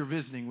live, if you're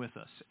visiting with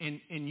us,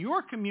 in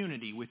your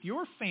community, with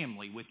your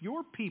family, with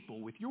your people,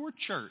 with your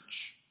church,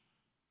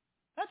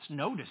 that's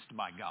noticed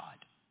by God.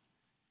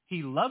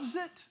 He loves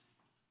it,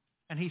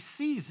 and He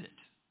sees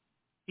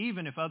it,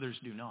 even if others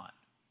do not.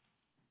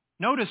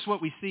 Notice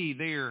what we see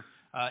there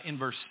in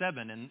verse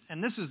 7,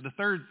 and this is the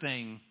third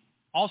thing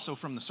also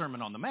from the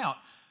Sermon on the Mount.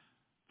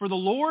 For the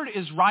Lord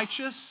is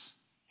righteous,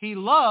 He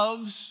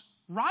loves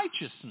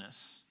righteousness.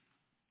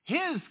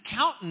 His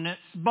countenance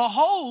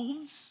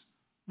beholds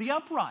the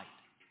upright.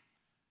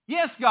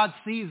 Yes, God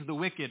sees the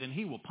wicked and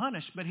He will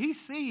punish, but He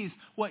sees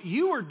what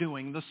you are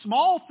doing, the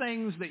small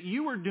things that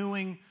you are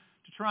doing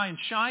to try and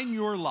shine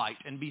your light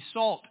and be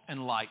salt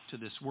and light to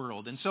this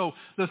world. And so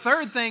the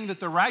third thing that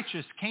the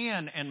righteous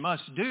can and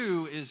must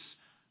do is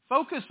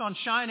focus on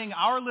shining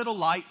our little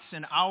lights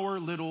in our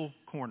little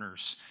corners.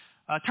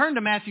 Turn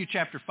to Matthew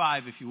chapter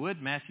 5, if you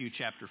would. Matthew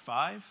chapter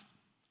 5.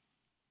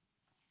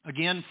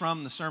 Again,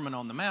 from the Sermon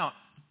on the Mount.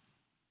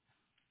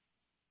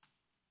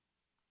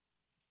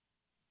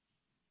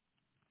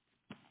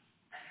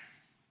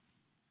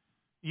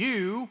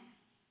 You,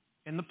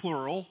 in the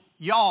plural,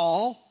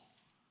 y'all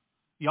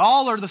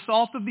are the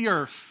salt of the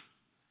earth.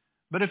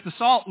 But if the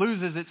salt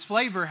loses its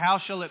flavor, how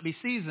shall it be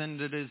seasoned?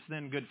 It is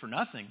then good for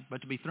nothing,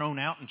 but to be thrown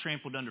out and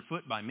trampled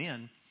underfoot by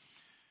men.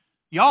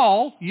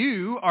 Y'all,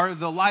 you are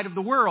the light of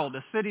the world.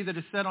 A city that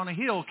is set on a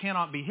hill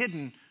cannot be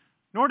hidden,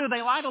 nor do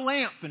they light a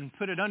lamp and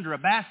put it under a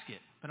basket,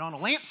 but on a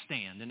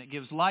lampstand, and it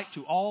gives light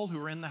to all who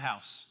are in the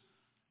house.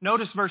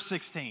 Notice verse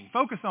 16.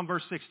 Focus on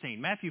verse 16,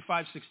 Matthew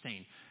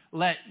 5:16.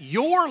 Let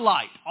your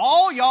light,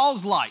 all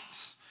y'all's lights,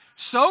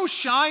 so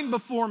shine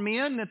before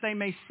men that they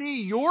may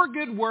see your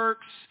good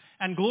works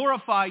and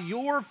glorify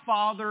your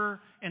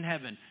Father in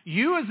heaven.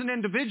 You as an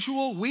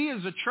individual, we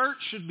as a church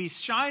should be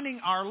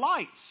shining our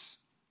lights.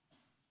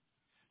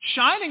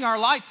 Shining our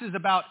lights is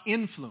about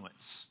influence.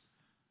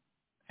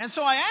 And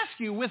so I ask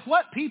you, with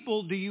what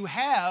people do you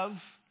have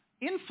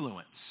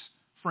influence?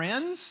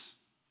 Friends?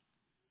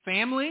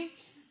 Family?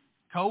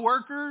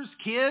 Co-workers?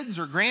 Kids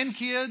or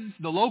grandkids?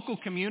 The local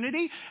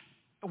community?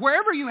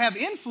 Wherever you have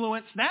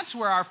influence, that's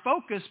where our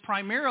focus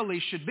primarily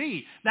should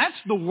be. That's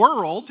the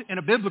world in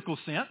a biblical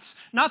sense,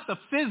 not the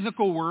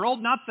physical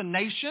world, not the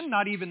nation,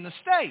 not even the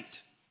state.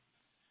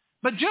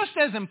 But just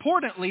as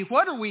importantly,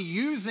 what are we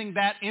using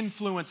that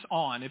influence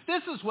on? If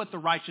this is what the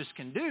righteous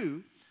can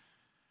do,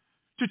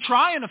 to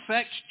try and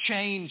affect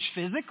change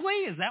physically,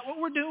 is that what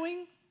we're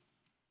doing?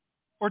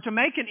 Or to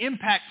make an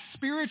impact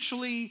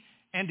spiritually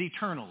and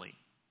eternally?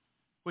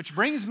 Which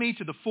brings me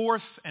to the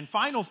fourth and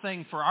final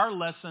thing for our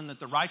lesson that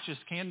the righteous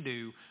can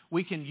do.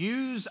 We can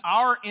use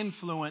our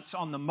influence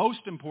on the most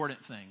important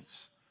things.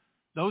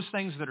 Those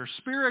things that are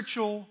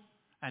spiritual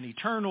and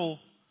eternal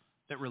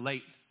that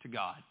relate to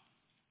God.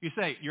 You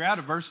say, you're out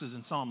of verses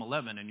in Psalm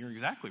 11, and you're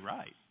exactly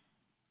right.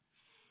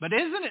 But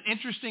isn't it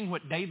interesting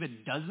what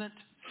David doesn't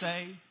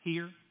say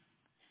here?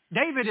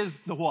 David is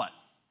the what?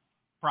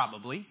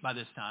 Probably, by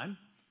this time.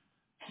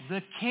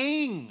 The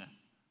king.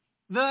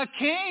 The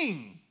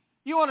king.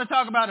 You want to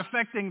talk about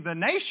affecting the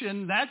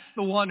nation, that's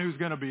the one who's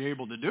going to be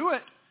able to do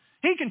it.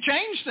 He can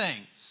change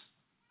things.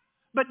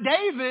 But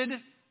David,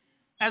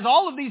 as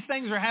all of these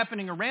things are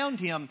happening around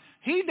him,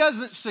 he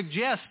doesn't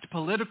suggest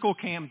political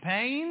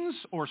campaigns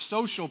or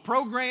social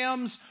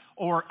programs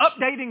or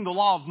updating the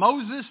law of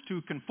Moses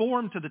to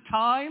conform to the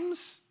times.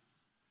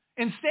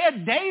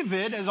 Instead,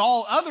 David, as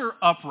all other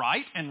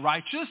upright and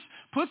righteous,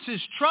 puts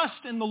his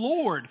trust in the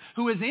Lord,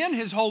 who is in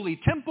his holy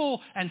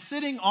temple and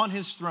sitting on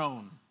his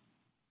throne.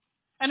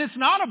 And it's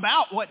not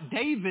about what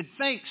David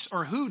thinks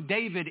or who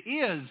David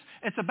is.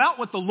 It's about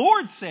what the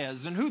Lord says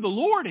and who the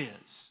Lord is.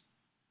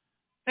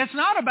 It's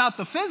not about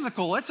the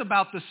physical, it's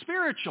about the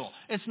spiritual.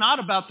 It's not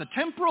about the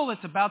temporal,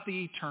 it's about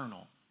the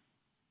eternal.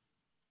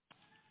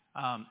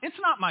 It's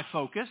not my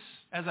focus,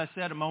 as I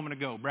said a moment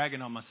ago,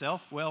 bragging on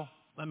myself. Well,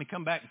 let me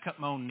come back and cut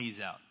my own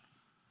knees out.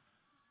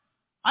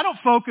 I don't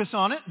focus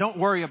on it, don't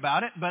worry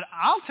about it, but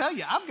I'll tell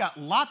you, I've got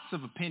lots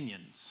of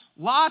opinions,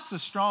 lots of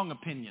strong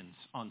opinions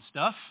on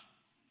stuff.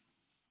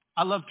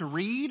 I love to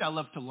read, I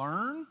love to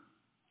learn.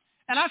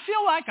 And I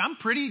feel like I'm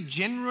pretty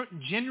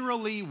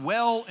generally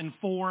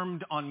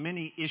well-informed on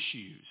many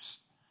issues.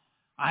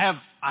 I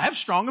have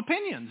strong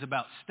opinions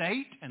about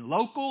state and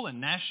local and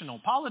national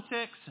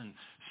politics and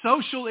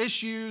social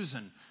issues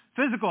and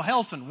physical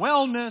health and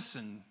wellness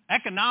and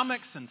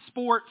economics and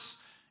sports.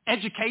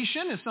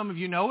 Education, as some of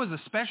you know, is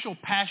a special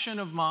passion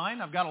of mine.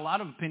 I've got a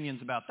lot of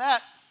opinions about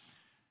that.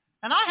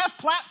 And I have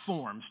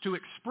platforms to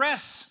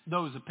express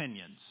those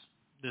opinions.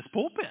 This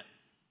pulpit.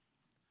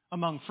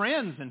 Among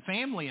friends and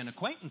family and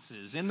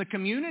acquaintances, in the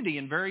community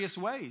in various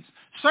ways.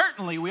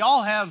 Certainly, we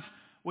all have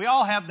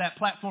that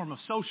platform of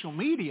social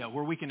media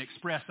where we can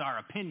express our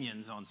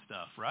opinions on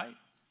stuff, right?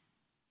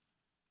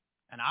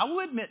 And I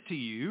will admit to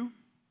you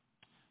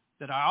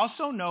that I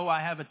also know I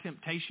have a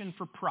temptation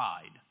for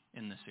pride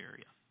in this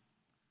area.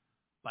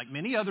 Like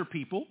many other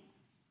people,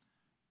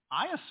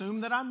 I assume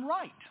that I'm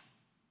right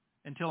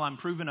until I'm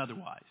proven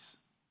otherwise.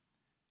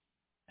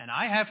 And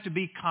I have to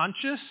be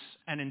conscious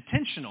and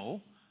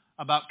intentional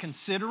about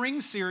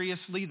considering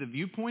seriously the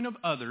viewpoint of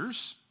others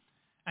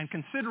and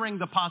considering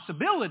the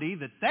possibility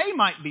that they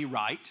might be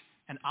right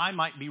and I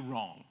might be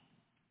wrong.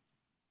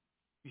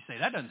 You say,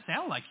 that doesn't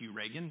sound like you,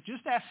 Reagan.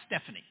 Just ask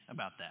Stephanie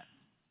about that.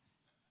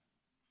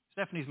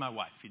 Stephanie's my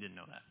wife, if you didn't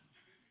know that.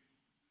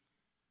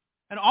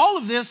 And all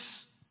of this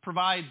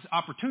provides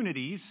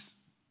opportunities,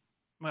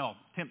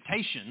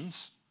 temptations,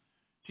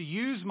 to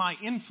use my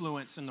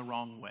influence in the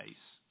wrong ways.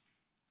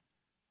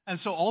 And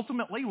so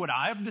ultimately what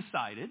I have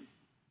decided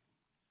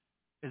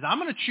is I'm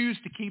going to choose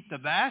to keep the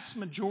vast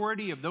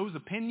majority of those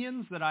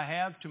opinions that I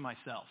have to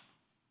myself.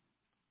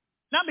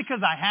 Not because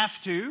I have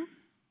to,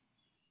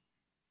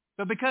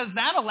 but because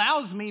that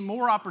allows me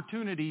more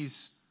opportunities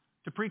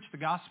to preach the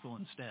gospel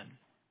instead.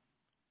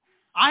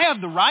 I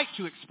have the right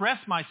to express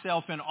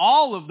myself in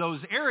all of those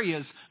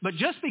areas, but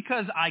just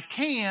because I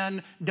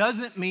can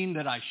doesn't mean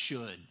that I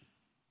should.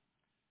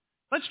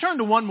 Let's turn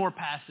to one more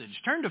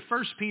passage. Turn to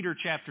 1 Peter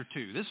chapter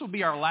 2. This will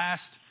be our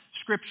last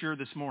scripture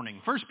this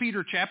morning. 1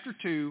 Peter chapter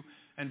 2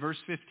 and verse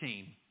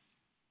 15.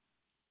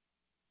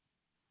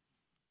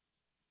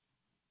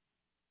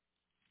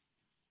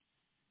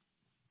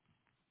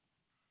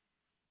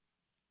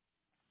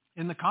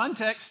 In the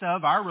context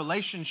of our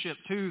relationship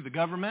to the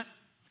government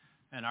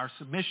and our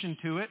submission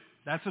to it,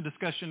 that's a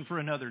discussion for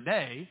another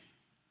day.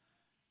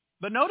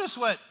 But notice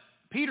what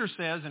Peter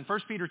says in 1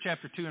 Peter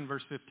chapter 2 and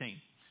verse 15.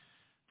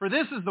 For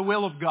this is the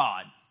will of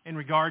God in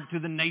regard to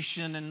the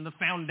nation and the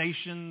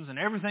foundations and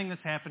everything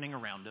that's happening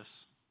around us,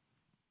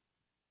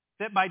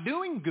 that by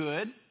doing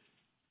good,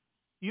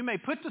 you may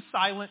put to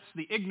silence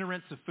the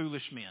ignorance of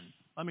foolish men.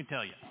 Let me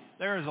tell you,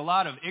 there is a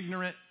lot of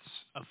ignorance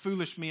of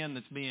foolish men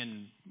that's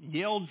being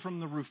yelled from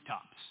the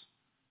rooftops.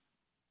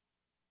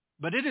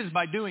 But it is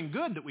by doing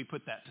good that we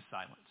put that to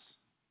silence.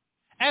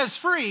 As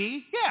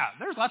free,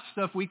 there's lots of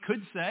stuff we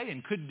could say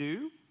and could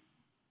do,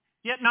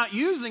 yet not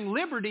using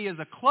liberty as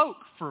a cloak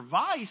for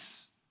vice,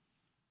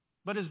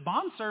 but as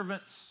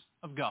bondservants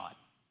of God.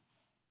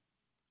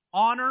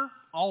 Honor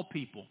all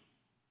people.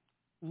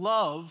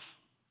 Love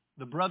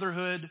the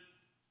brotherhood.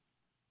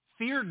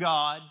 Fear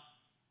God.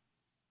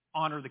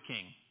 Honor the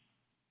king.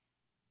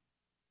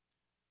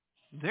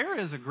 There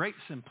is a great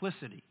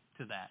simplicity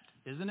to that,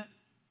 isn't it?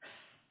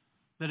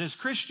 That as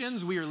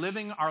Christians, we are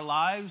living our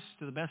lives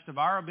to the best of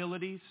our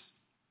abilities,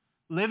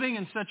 living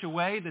in such a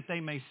way that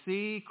they may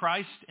see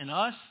Christ in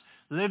us,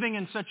 living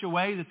in such a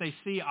way that they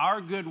see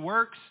our good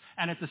works,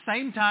 and at the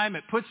same time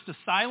it puts to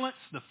silence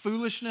the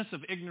foolishness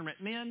of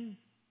ignorant men,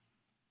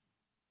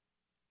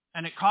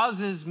 and it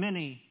causes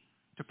many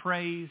to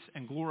praise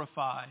and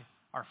glorify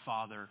our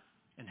Father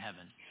in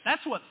heaven.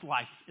 That's what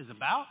life is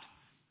about,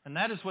 and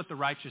that is what the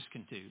righteous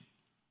can do.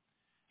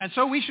 And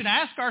so we should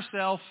ask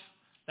ourselves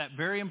that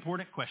very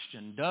important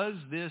question: does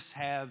this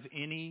have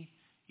any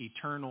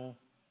eternal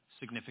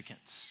significance?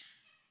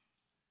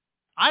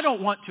 I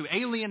don't want to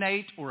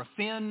alienate or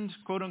offend,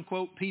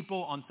 quote-unquote,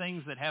 people on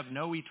things that have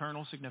no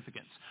eternal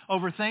significance,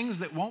 over things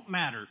that won't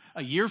matter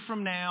a year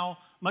from now,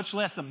 much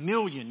less a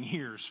million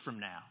years from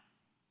now.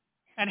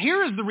 And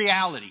here is the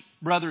reality,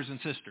 brothers and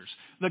sisters.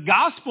 The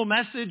gospel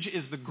message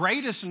is the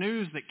greatest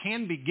news that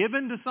can be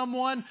given to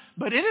someone,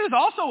 but it is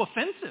also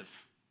offensive.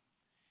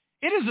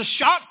 It is a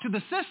shock to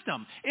the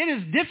system. It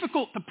is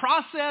difficult to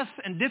process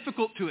and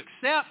difficult to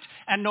accept.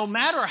 And no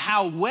matter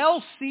how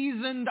well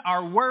seasoned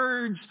our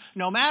words,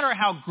 no matter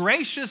how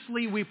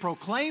graciously we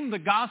proclaim the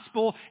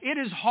gospel, it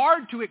is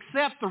hard to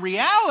accept the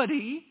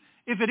reality,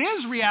 if it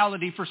is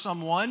reality for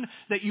someone,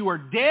 that you are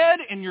dead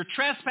in your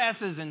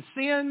trespasses and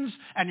sins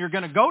and you're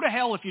going to go to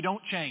hell if you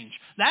don't change.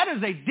 That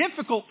is a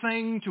difficult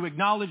thing to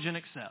acknowledge and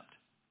accept.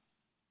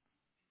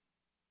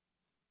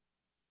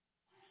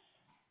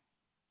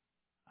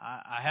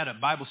 I had a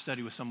Bible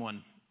study with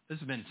someone, this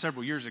has been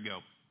several years ago,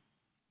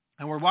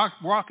 and we're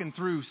walking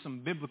through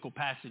some biblical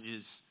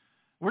passages.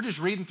 We're just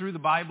reading through the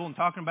Bible and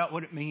talking about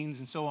what it means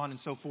and so on and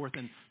so forth,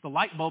 and the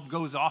light bulb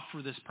goes off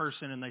for this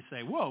person, and they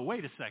say, whoa,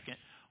 wait a second,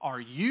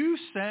 are you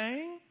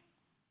saying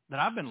that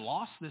I've been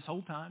lost this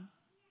whole time?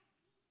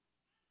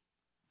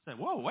 I said,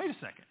 whoa, wait a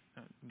second.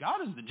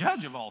 God is the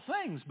judge of all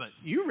things, but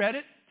you read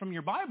it from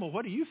your Bible.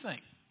 What do you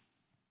think?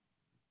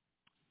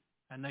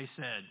 And they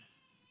said,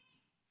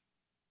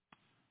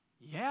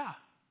 yeah,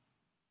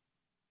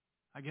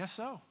 I guess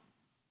so.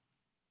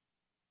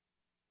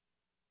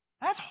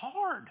 That's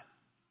hard.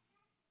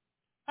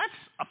 That's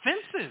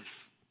offensive.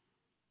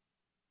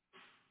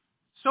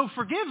 So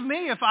forgive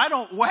me if I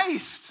don't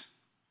waste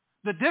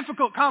the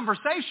difficult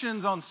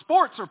conversations on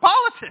sports or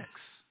politics,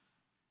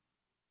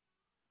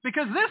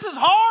 because this is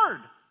hard.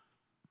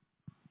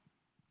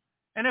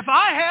 And if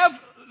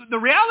the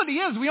reality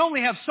is we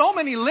only have so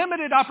many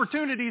limited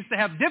opportunities to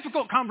have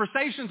difficult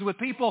conversations with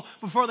people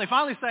before they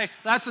finally say,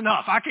 that's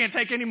enough, I can't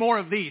take any more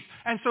of these.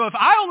 And so if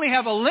I only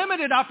have a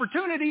limited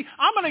opportunity,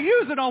 I'm going to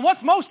use it on what's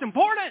most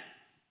important.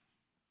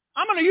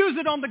 I'm going to use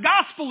it on the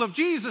gospel of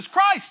Jesus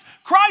Christ,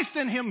 Christ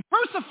and Him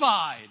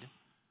crucified,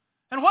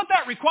 and what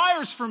that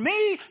requires for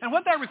me and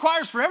what that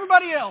requires for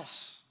everybody else.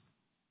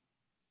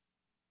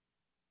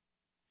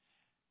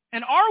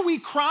 And are we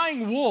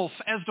crying wolf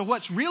as to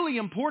what's really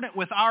important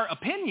with our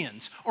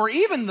opinions, or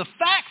even the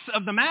facts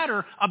of the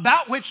matter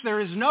about which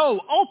there is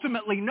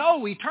ultimately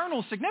no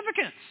eternal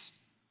significance?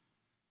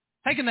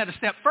 Taking that a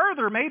step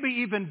further, maybe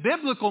even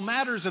biblical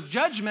matters of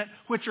judgment,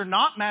 which are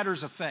not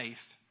matters of faith.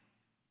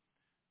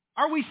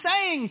 Are we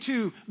saying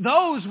to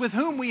those with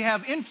whom we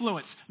have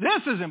influence,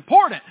 this is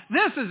important,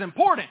 this is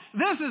important,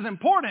 this is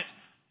important,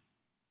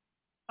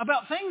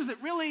 about things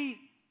that really,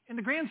 in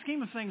the grand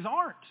scheme of things,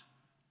 aren't?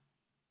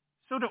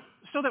 So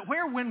that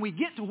when we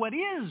get to what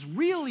is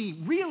really,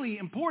 really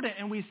important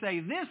and we say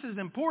this is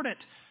important,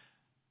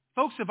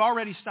 folks have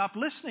already stopped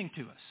listening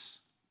to us.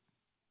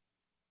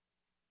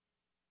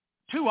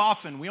 Too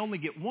often we only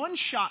get one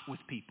shot with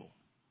people.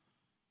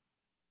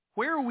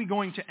 Where are we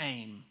going to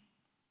aim?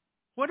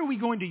 What are we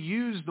going to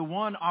use the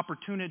one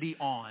opportunity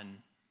on?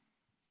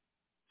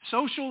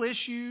 Social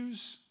issues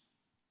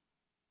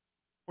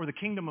or the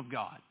kingdom of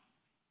God?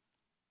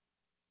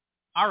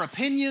 Our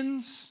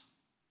opinions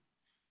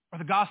or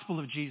the gospel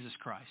of Jesus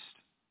Christ?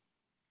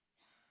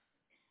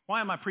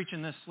 Why am I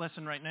preaching this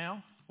lesson right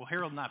now? Well,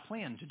 Harold and I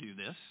plan to do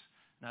this.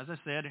 And as I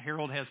said,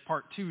 Harold has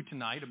part 2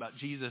 tonight about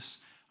Jesus,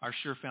 our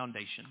sure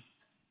foundation.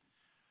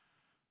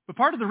 But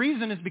part of the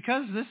reason is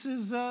because this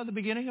is the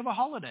beginning of a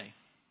holiday.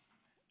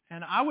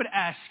 And I would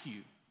ask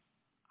you,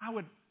 I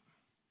would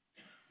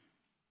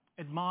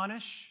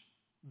admonish,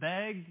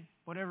 beg,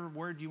 whatever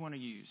word you want to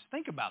use.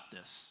 Think about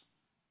this.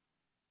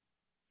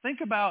 Think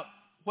about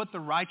what the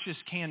righteous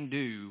can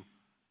do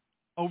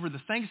over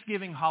the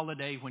Thanksgiving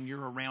holiday when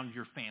you're around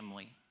your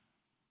family.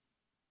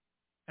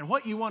 And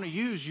what you want to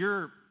use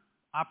your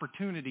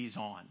opportunities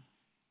on.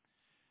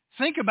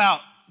 Think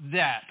about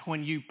that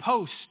when you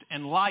post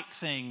and like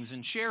things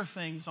and share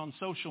things on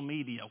social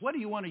media. What do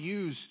you want to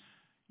use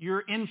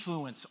your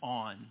influence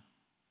on?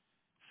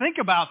 Think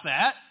about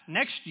that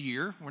next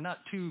year. We're not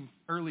too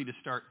early to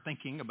start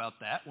thinking about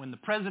that. When the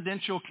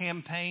presidential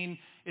campaign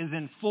is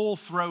in full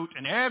throat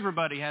and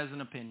everybody has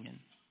an opinion.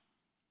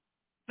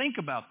 Think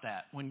about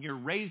that when you're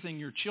raising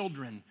your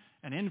children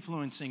and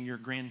influencing your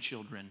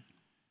grandchildren.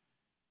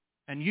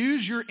 And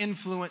use your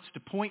influence to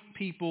point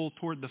people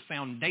toward the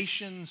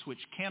foundations which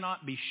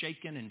cannot be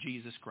shaken in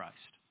Jesus Christ.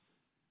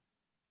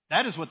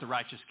 That is what the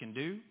righteous can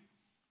do,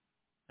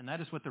 and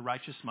that is what the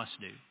righteous must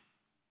do.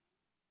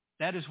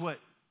 That is what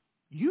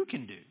you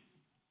can do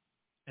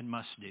and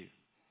must do.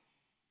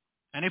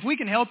 And if we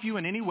can help you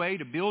in any way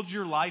to build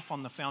your life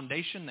on the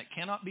foundation that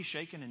cannot be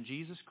shaken in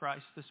Jesus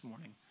Christ this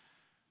morning,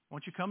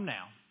 won't you come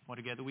now while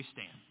together we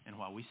stand and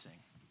while we sing.